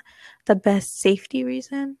not the best safety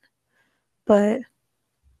reason. But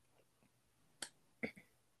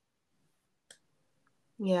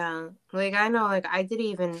Yeah. Like I know like I didn't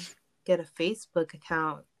even get a Facebook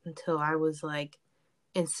account until I was like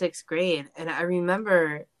in sixth grade. And I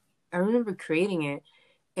remember creating it,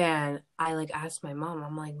 and I like asked my mom,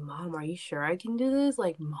 I'm like, Mom, are you sure I can do this?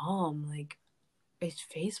 Like, Mom, like it's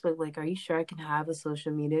Facebook, like, are you sure I can have a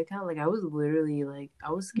social media account? Like I was literally like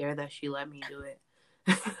I was scared that she let me do it.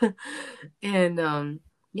 And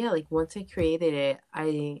yeah, like once I created it,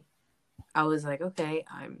 I was like, okay,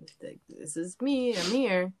 I'm like, this is me, I'm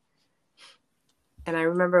here. And I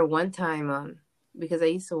remember one time, because I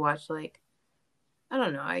used to watch like, I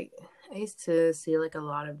don't know, I used to see like a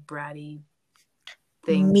lot of bratty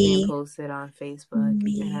things being me, posted on Facebook.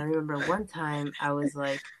 And I me, remember one time I was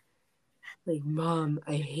like, Mom,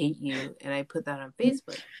 I hate you. And I put that on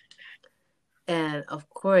Facebook. And of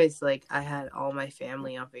course, like I had all my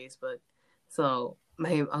family on Facebook. So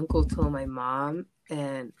my uncle told my mom,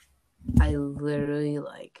 and I literally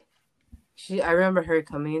like I remember her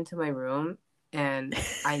coming into my room, and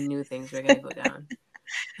I knew things were gonna go down.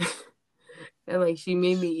 And like she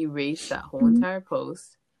made me erase that whole entire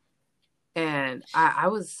post. And I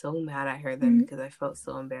was so mad at her then because I felt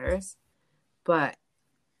so embarrassed. But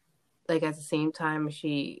like at the same time,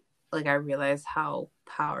 I realized how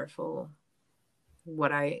powerful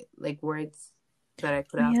what I like words that I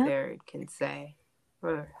put out yeah, there can say,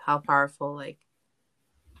 or how powerful like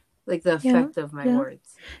the yeah, effect of my yeah.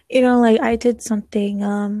 words. Like I did something,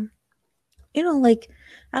 like,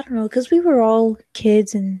 I don't know, because we were all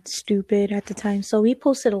kids and stupid at the time, so we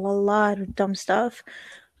posted a lot of dumb stuff.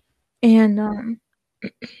 And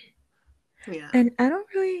Yeah. I don't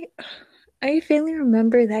really, I faintly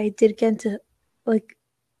remember that I did get into like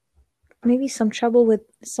maybe some trouble with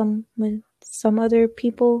some other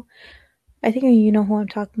people. I think you know who I'm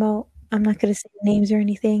talking about. I'm not gonna say names or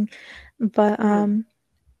anything, but Hmm.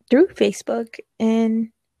 through Facebook.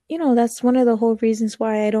 And that's one of the whole reasons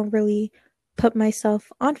why I don't really put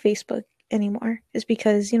myself on Facebook anymore, is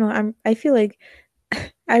because I feel like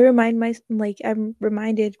I'm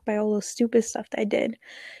reminded by all those stupid stuff that I did.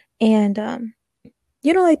 And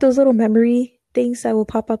like those little memory things that will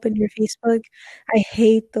pop up in your Facebook. I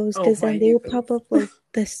hate those, Oh, because I then they will hate pop those. up like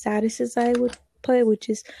the statuses I would put, which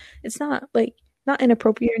is, it's not like, not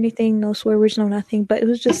inappropriate or anything, no swear words, no nothing, but it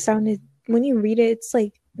was just sounded when you read it, it's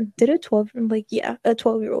like, did a 12, I'm like, yeah, a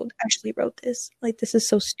 12-year-old actually wrote this. Like, this is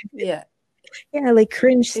so stupid. Yeah, Yeah, like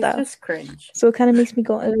cringe it's stuff. just cringe. So it kind of makes me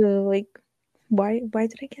go, like, why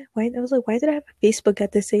did I get, why, I was like, why did I have a Facebook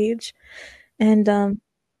at this age? And,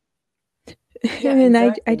 Yeah, and I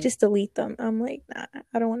exactly. just delete them. I'm like, nah,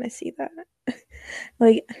 I don't want to see that.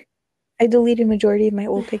 Like, I deleted majority of my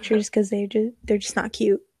old pictures because they're just not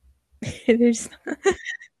cute. They're just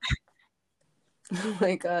Oh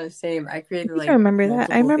my gosh, same. I I created think I like remember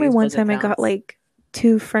that. I multiple remember one Facebook time I got accounts. like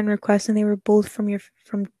two friend requests and they were both from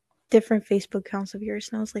different Facebook accounts of yours,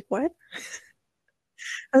 and I was like, what?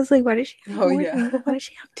 I was like, why does she have Oh more yeah. than why does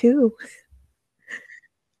she have two?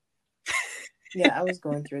 Yeah, I was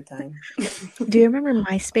going through a time. Do you remember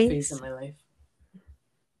A phase in MySpace? my life.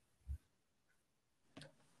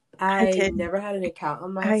 I I did. never had an account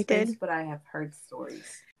on I MySpace, did. but I have heard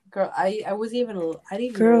stories. Girl, I wasn't even I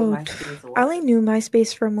didn't even know what Girl, MySpace I only was. knew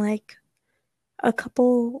MySpace from like a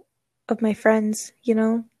couple of my friends,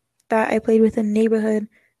 that I played with in the neighborhood.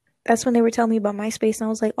 That's when they were telling me about MySpace, and I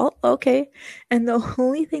was like, oh, okay. And the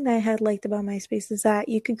only thing that I had liked about MySpace is that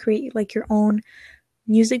you could create like your own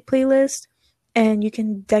music playlist and you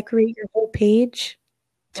can decorate your whole page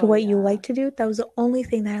to Oh what you yeah. like to do. That was the only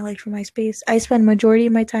thing that I liked from MySpace. I spent majority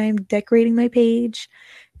of my time decorating my page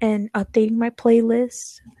and updating my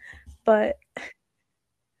playlist. But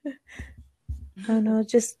I don't know,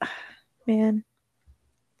 just man.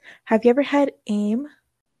 Have you ever had AIM?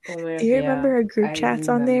 Oh my Do gosh, you yeah. remember our group I chats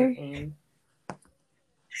on remember there? AIM.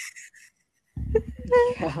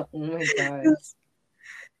 Yeah, oh my gosh.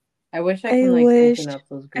 I wish I I can like open wished up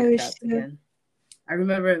those I group wish chats again. I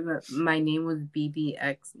remember that my name was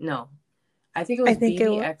BBX. No, I think it I was think it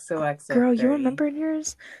was girl, you BBXOXO30. remember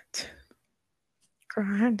yours? Girl,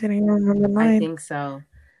 I didn't even remember I mine. think so.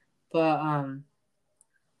 But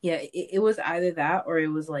yeah, it was either that or it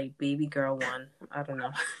was like Baby Girl One. I don't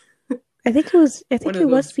know. I One think of it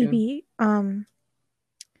was those two.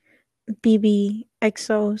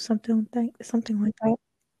 BBXO something like that.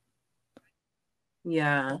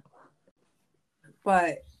 Yeah.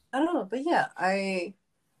 But I don't know. But yeah, I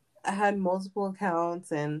had multiple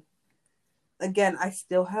accounts and again I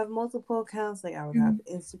still have multiple accounts. Like I would have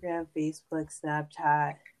Mhm. Instagram, Facebook,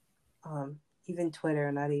 Snapchat, even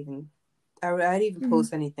Twitter, not even I'd even Mhm.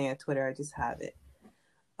 post anything at Twitter, I just have it.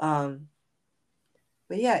 Um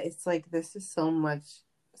but yeah, it's like there's just so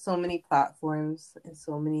many platforms and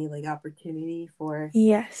so many like opportunity for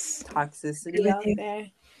Yes, agree toxicity with out you.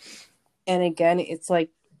 there. And again, it's like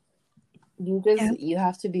Yeah. you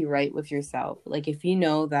have to be right with yourself. Like if you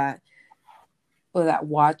know that or that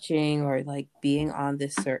watching or like being on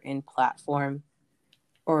this certain platform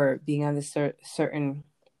or being on this certain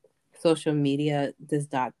social media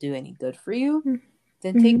does not do any good for you,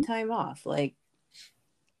 then take Mm-hmm. time off. Like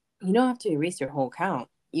you don't have to erase your whole account.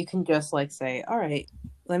 You can just like say, all right,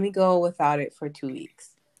 let me go without it for 2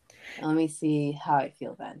 weeks. And let me see how I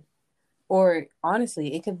feel then. Or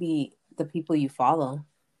honestly, it could be the people you follow.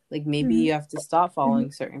 Like maybe Mm-hmm. you have to stop Mm-hmm.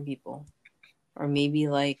 following certain people. Or maybe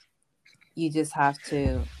like you just have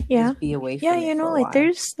to Yeah. just be away Yeah, from it for a like while.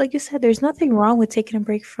 there's like you said, there's nothing wrong with taking a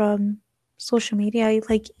break from social media.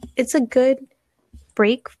 Like it's a good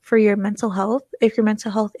break for your mental health if your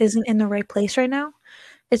mental health isn't in the right place right now.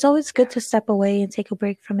 It's always good Yeah. to step away and take a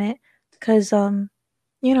break from it because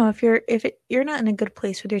you're not in a good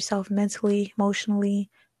place with yourself mentally, emotionally,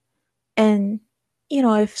 and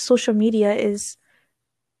if social media is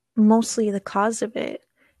mostly the cause of it,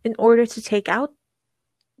 in order to take out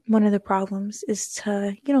one of the problems is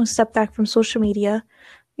to, step back from social media.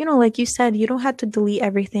 Like you said, you don't have to delete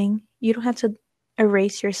everything. You don't have to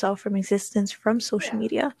erase yourself from existence from social Yeah.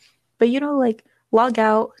 media. But, like log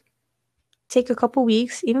out, take a couple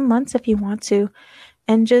weeks, even months if you want to,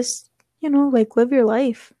 and just, like live your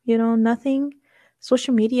life. Nothing,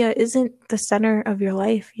 social media isn't the center of your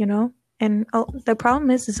life. And the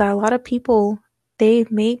problem is that a lot of people, they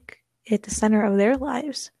make it the center of their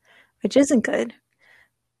lives, which isn't good.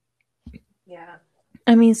 Yeah.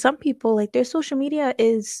 I mean, some people, like, their social media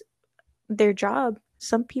is their job.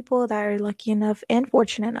 Some people that are lucky enough and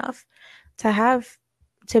fortunate enough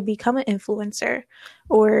to become an influencer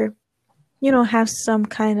or, have some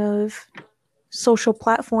kind of social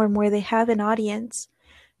platform where they have an audience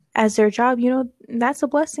as their job, that's a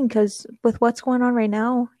blessing because with what's going on right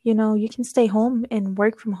now, you can stay home and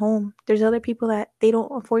work from home. There's other people that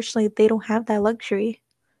unfortunately, they don't have that luxury.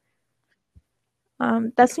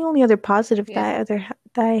 That's the only other positive Yeah. that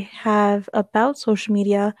I have about social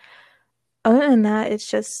media. Other than that, it's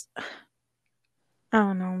just, I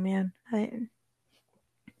don't know, man.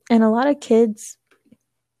 And a lot of kids,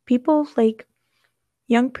 people like,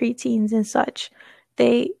 young preteens and such,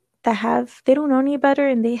 they they don't know any better,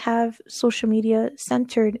 and they have social media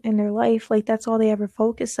centered in their life. Like that's all they ever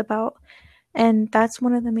focus about. And that's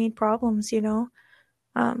one of the main problems, you know.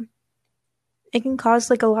 Um, it can cause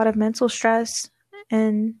like a lot of mental stress,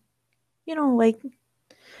 and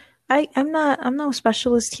like I'm no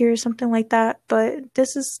specialist here or something like that, but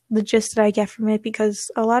this is the gist that I get from it, because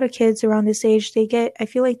a lot of kids around this age, I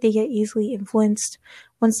feel like they get easily influenced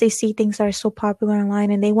once they see things that are so popular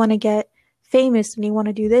online, and they want to get famous, and they want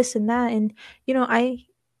to do this and that. And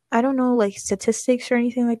I don't know like statistics or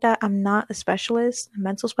anything like that. I'm not a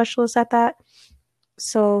mental specialist at that.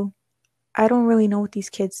 So I don't really know what these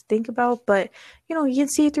kids think about, but you can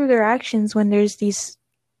see through their actions when there's these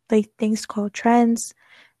like things called trends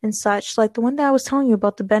and such. Like the one that I was telling you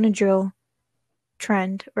about, the Benadryl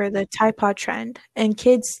trend or the Tide Pod trend. And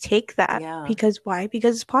kids take that Yeah, because why?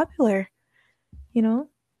 Because it's popular, you know?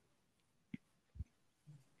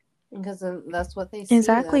 because that's what they see.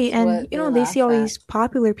 Exactly. That's And what they they see laugh all at. these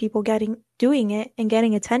popular people doing it and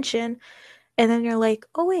getting attention. And then you're like,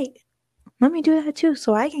 oh wait, let me do that too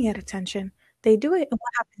so I can get attention. They do it, and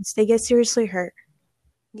what happens? They get seriously hurt.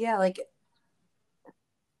 Yeah, like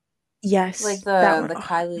Yes, that the one. the Oh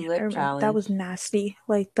Kylie man, I lip remember that challenge. was nasty.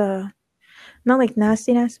 Like the not like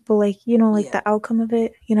nasty nasty, but like like Yeah, the outcome of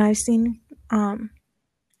it. Um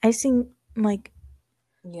I've seen like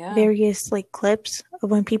yeah, various like clips of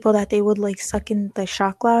when people that they would like suck in the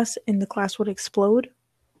shot glass and the glass would explode,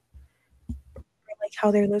 or like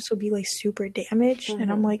how their lips would be like super damaged.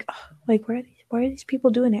 And I'm like, ugh, like why are these people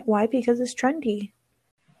doing it? Why? Because it's trendy.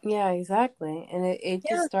 yeah, exactly. And it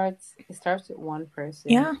just Yeah, starts with one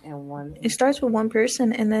yeah. person and one It starts with influence. one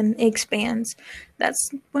person and then it expands.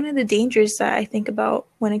 That's one of the dangers that I think about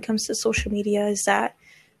when it comes to social media, is that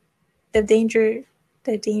the danger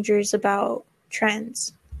the dangers about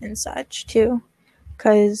trends and such too.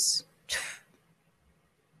 Cause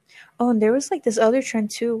oh, and there was like this other trend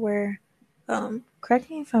too where correct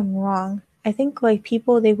me if I'm wrong. I think like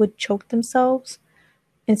people, they would choke themselves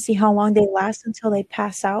and see how long they last until they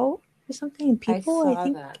pass out or something, and I people I saw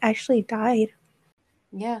think that. actually died.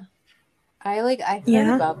 Yeah, I heard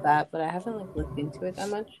Yeah. about that, but I haven't looked into it that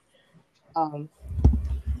much. Um,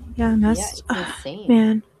 Yeah, and yeah, that's it's insane.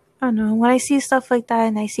 man, I don't know. When I see stuff like that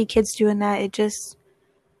and I see kids doing that, it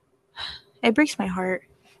breaks my heart,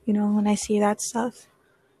 when I see that stuff.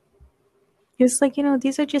 It's like,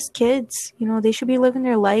 these are just kids. They should be living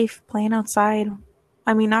their life, playing outside.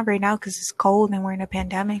 I mean, not right now because it's cold and we're in a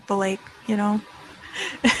pandemic, but like,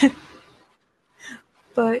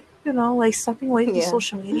 like stepping away from Yeah,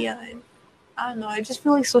 social media. And I don't know. I just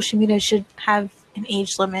feel like social media should have an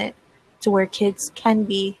age limit to where kids can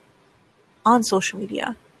be on social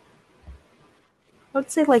media. I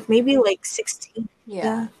would say like maybe like 16.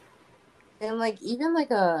 yeah, Yeah. and even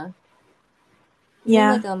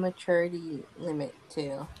Yeah. like a maturity limit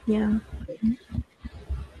too. Yeah. Like,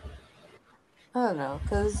 I don't know,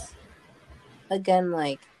 because again,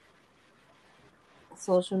 like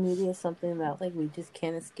social media is something that like we just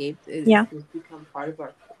can't escape. It's Yeah. just become part of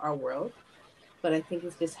our world. But I think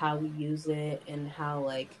it's just how we use it and how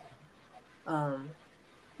um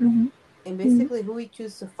Mm-hmm. and Mm-hmm. basically who we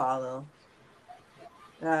choose to follow.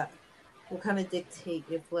 That will kind of dictate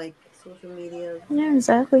if like social media is Yeah,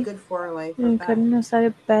 exactly. good for our life or I bad. couldn't have said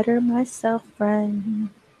it better myself, friend.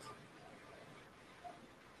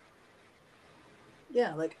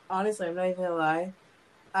 Yeah, like honestly, I'm not even gonna lie.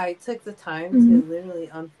 I took the time Mm-hmm. to literally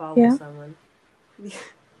unfollow Yeah. someone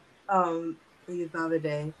um the other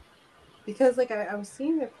day because like I was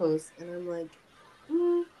seeing their posts and I'm like,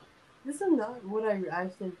 mm, this is not what I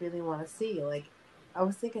actually really want to see. Like I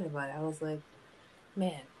was thinking about it. I was like,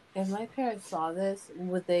 man, if my parents saw this,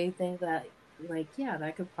 would they think that like yeah,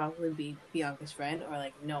 that could probably be Bianca's friend, or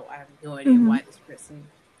like no, I have no idea Mm-hmm. why this person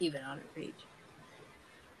even on her page.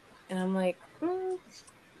 And I'm like,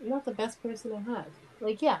 not the best person to have.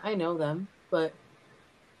 Like yeah, I know them, but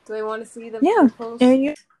do I want to see Yeah. their posts? And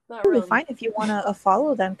you're Not totally really. fine if you want to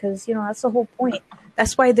follow them, because, that's the whole point.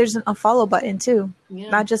 That's why there's an unfollow button, too. Yeah.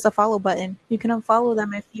 Not just a follow button. You can unfollow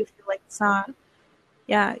them if you feel like it's not.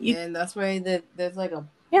 Yeah. And that's why there's like a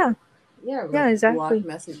Yeah. yeah, Yeah, like blocked exactly.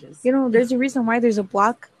 messages. There's a reason why there's a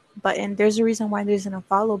block button. There's a reason why there's an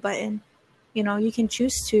unfollow button. You can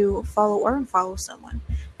choose to follow or unfollow someone.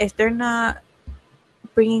 If they're not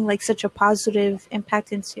bringing like such a positive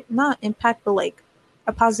impact into, not impact, but like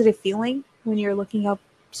a positive feeling when you're looking up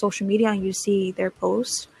social media and you see their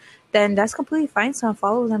posts, then that's completely fine to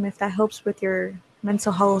unfollow them if that helps with your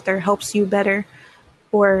mental health or helps you better,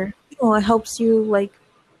 or it helps you like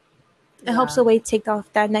it helps Yeah. away take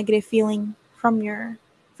off that negative feeling from your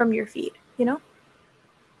feed.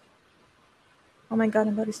 Oh my god,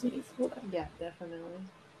 I'm about to sneeze. Hold on. Yeah, definitely.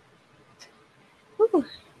 Woo.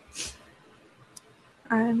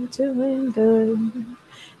 I'm doing good.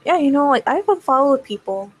 Yeah, like I've unfollowed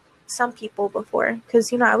some people before,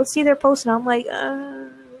 because I would see their posts and I'm like,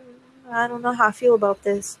 I don't know how I feel about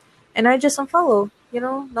this, and I just unfollow.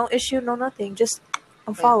 No issue, no nothing, just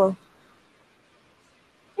Yeah. unfollow.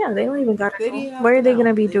 Yeah, they don't even gotta They know. didn't have What are to they know.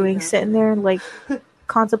 gonna be They didn't doing? have to Sitting know. there like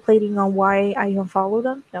contemplating on why I unfollow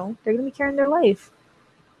them? No, they're gonna be carrying their life.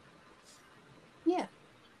 Yeah.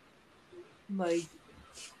 Like,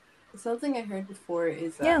 something I heard before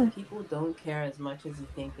is that Yeah, people don't care as much as you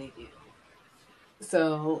think they do.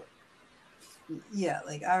 So, yeah,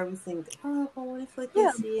 like I always think, oh, but what if like they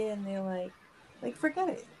yeah, see it and they're like forget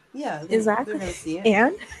it. Yeah, they're exactly. gonna see it,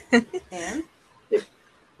 And and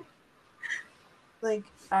like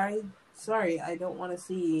sorry, I don't want to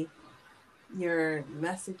see your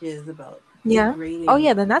messages about yeah. Oh degrading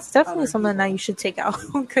yeah, then that's definitely other something that you people. should take out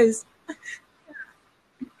because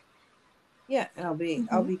Yeah, and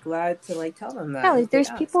I'll be glad to like tell them yeah, that like if they there's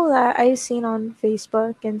ask. people that I've seen on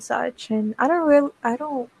Facebook and such, and I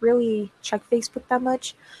don't really check Facebook that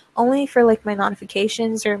much, only for like my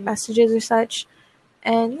notifications or messages or such.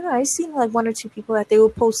 And I've seen like one or two people that they will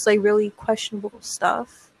post like really questionable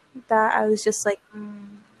stuff that I was just like,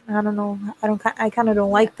 I don't know, I kind of don't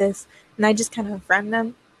Yeah, like this, and I just kind of friend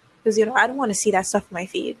them because I don't want to see that stuff in my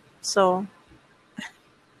feed. So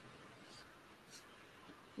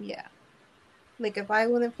yeah. Like if I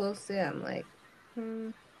wouldn't post it, I'm like, hmm,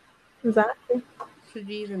 exactly. should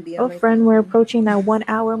you even be on Oh, my friend, feed we're then? approaching that 1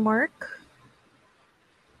 hour mark.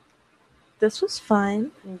 This was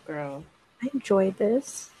fun. Girl, I enjoyed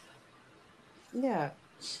this. yeah.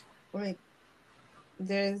 Like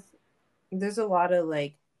there's there's a lot of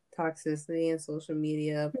like toxicity in social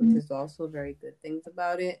media, but Mhm. there's also very good things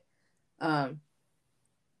about it. Um,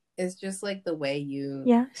 it's just like the way you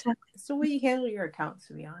Yeah, exactly. it's the way you handle your account,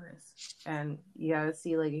 to be honest. And you gotta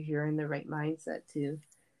see like if you're in the right mindset to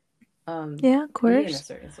Yeah, of be in a course.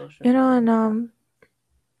 certain social media. And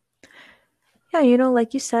yeah,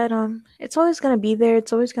 like you said, it's always gonna be there.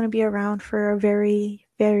 It's always gonna be around for a very,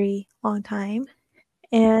 very long time.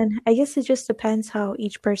 And I guess it just depends how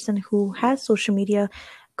each person who has social media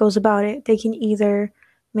goes about it. They can either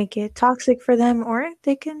make it toxic for them, or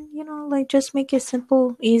they can, like just make it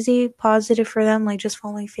simple, easy, positive for them, like just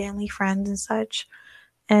following family, friends, and such.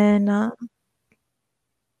 And,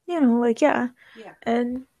 like, yeah. Yeah.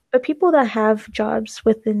 And the people that have jobs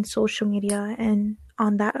within social media and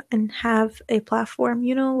on that and have a platform,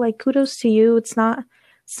 like kudos to you. It's not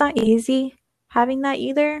easy having that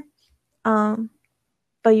either. Um,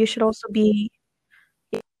 but you should also be.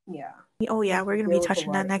 Yeah. Oh You yeah, have we're to gonna be deal with a touching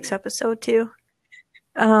lot that of next things. episode too.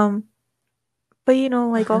 Um, but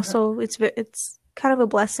like also it's kind of a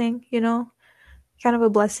blessing, kind of a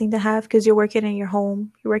blessing to have because you're working in your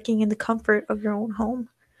home, you're working in the comfort of your own home,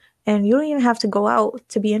 and you don't even have to go out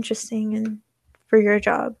to be interesting and for your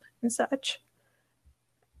job and such.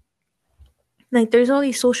 Like there's all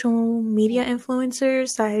these social media Yeah.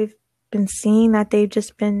 influencers I've been seeing that they've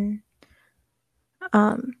just been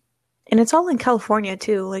um and it's all in California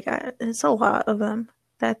too. Like it's a lot of them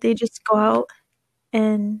that they just go out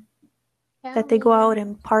and that they go out Cali.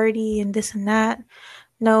 and party and this and that.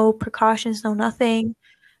 No precautions, no nothing.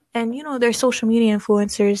 And they're social media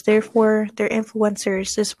influencers, therefore they're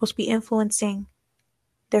influencers. They're supposed to be influencing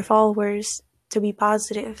their followers to be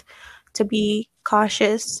positive, to be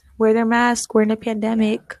cautious, wear their mask, we're in a Yeah.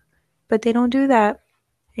 pandemic, but they don't do that.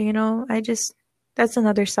 I just that's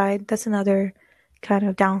another side. That's another kind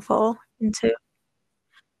of downfall into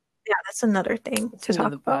yeah, that's another thing It's to talk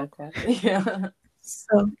another about. podcast. Yeah.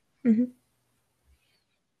 So, mhm.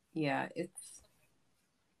 Yeah, it's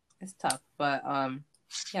tough, but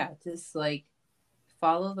yeah, just like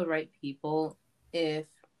follow the right people. If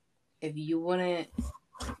if you wouldn't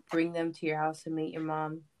bring them to your house to meet your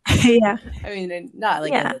mom, Yeah. I mean, not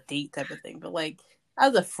like as Yeah. a date type of thing, but like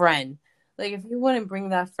as a friend. Like if you wouldn't bring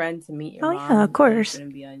that friend to meet your Oh yeah, of mom, they course.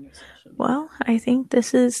 shouldn't be on your social media. Well, I think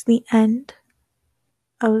this is the end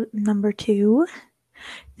of number 2.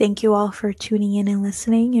 Thank you all for tuning in and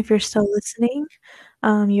listening. If you're still listening,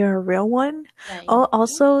 you're a real one. Thank Oh, you.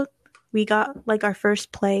 also, we got like our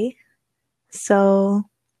first play. So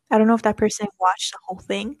I don't know if that person watched the whole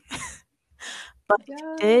thing, but if you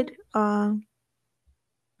Yeah. did,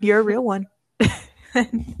 you're a real one.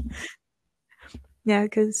 Yeah,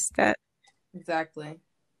 because that, Exactly.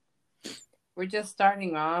 We're just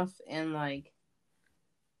starting off and like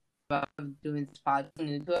doing this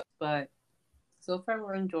podcast, but so far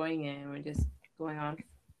we're enjoying it and we're just going on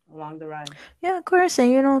along the ride. yeah, of course.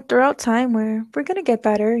 And throughout time, we're gonna get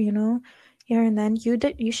better. here and then. You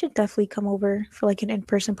should definitely come over for like an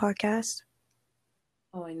in-person podcast.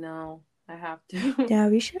 Oh, I know. I have to. Yeah,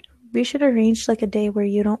 we should arrange like a day where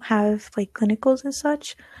you don't have like clinicals and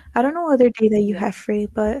such. I don't know other day that you Yeah. have free,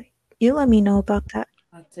 but you let me know about that.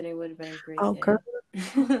 Today would have been a great Oh, day. girl.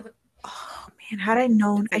 Oh man, had I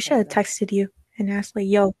known, It's I okay, should have though. texted you and asked like,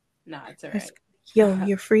 "Yo, Nah, it's alright.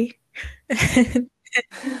 you're free?" Because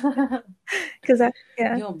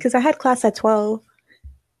Yo. I had class at 12.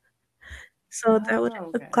 So that would a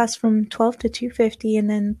Okay. class from 12 to 2:50 and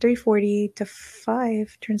then 3:40 to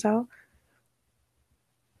 5 turns out.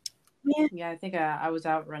 Yeah. Yeah, I think I was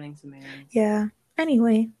out running some errands. Yeah.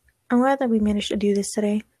 Anyway, I'm glad that we managed to do this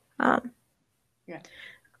today. Yeah.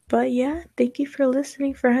 But yeah, thank you for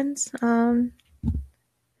listening, friends. Then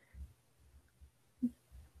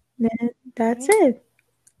that's it.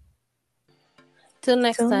 Till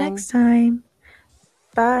next Till time. next time.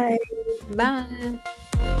 Bye. Bye.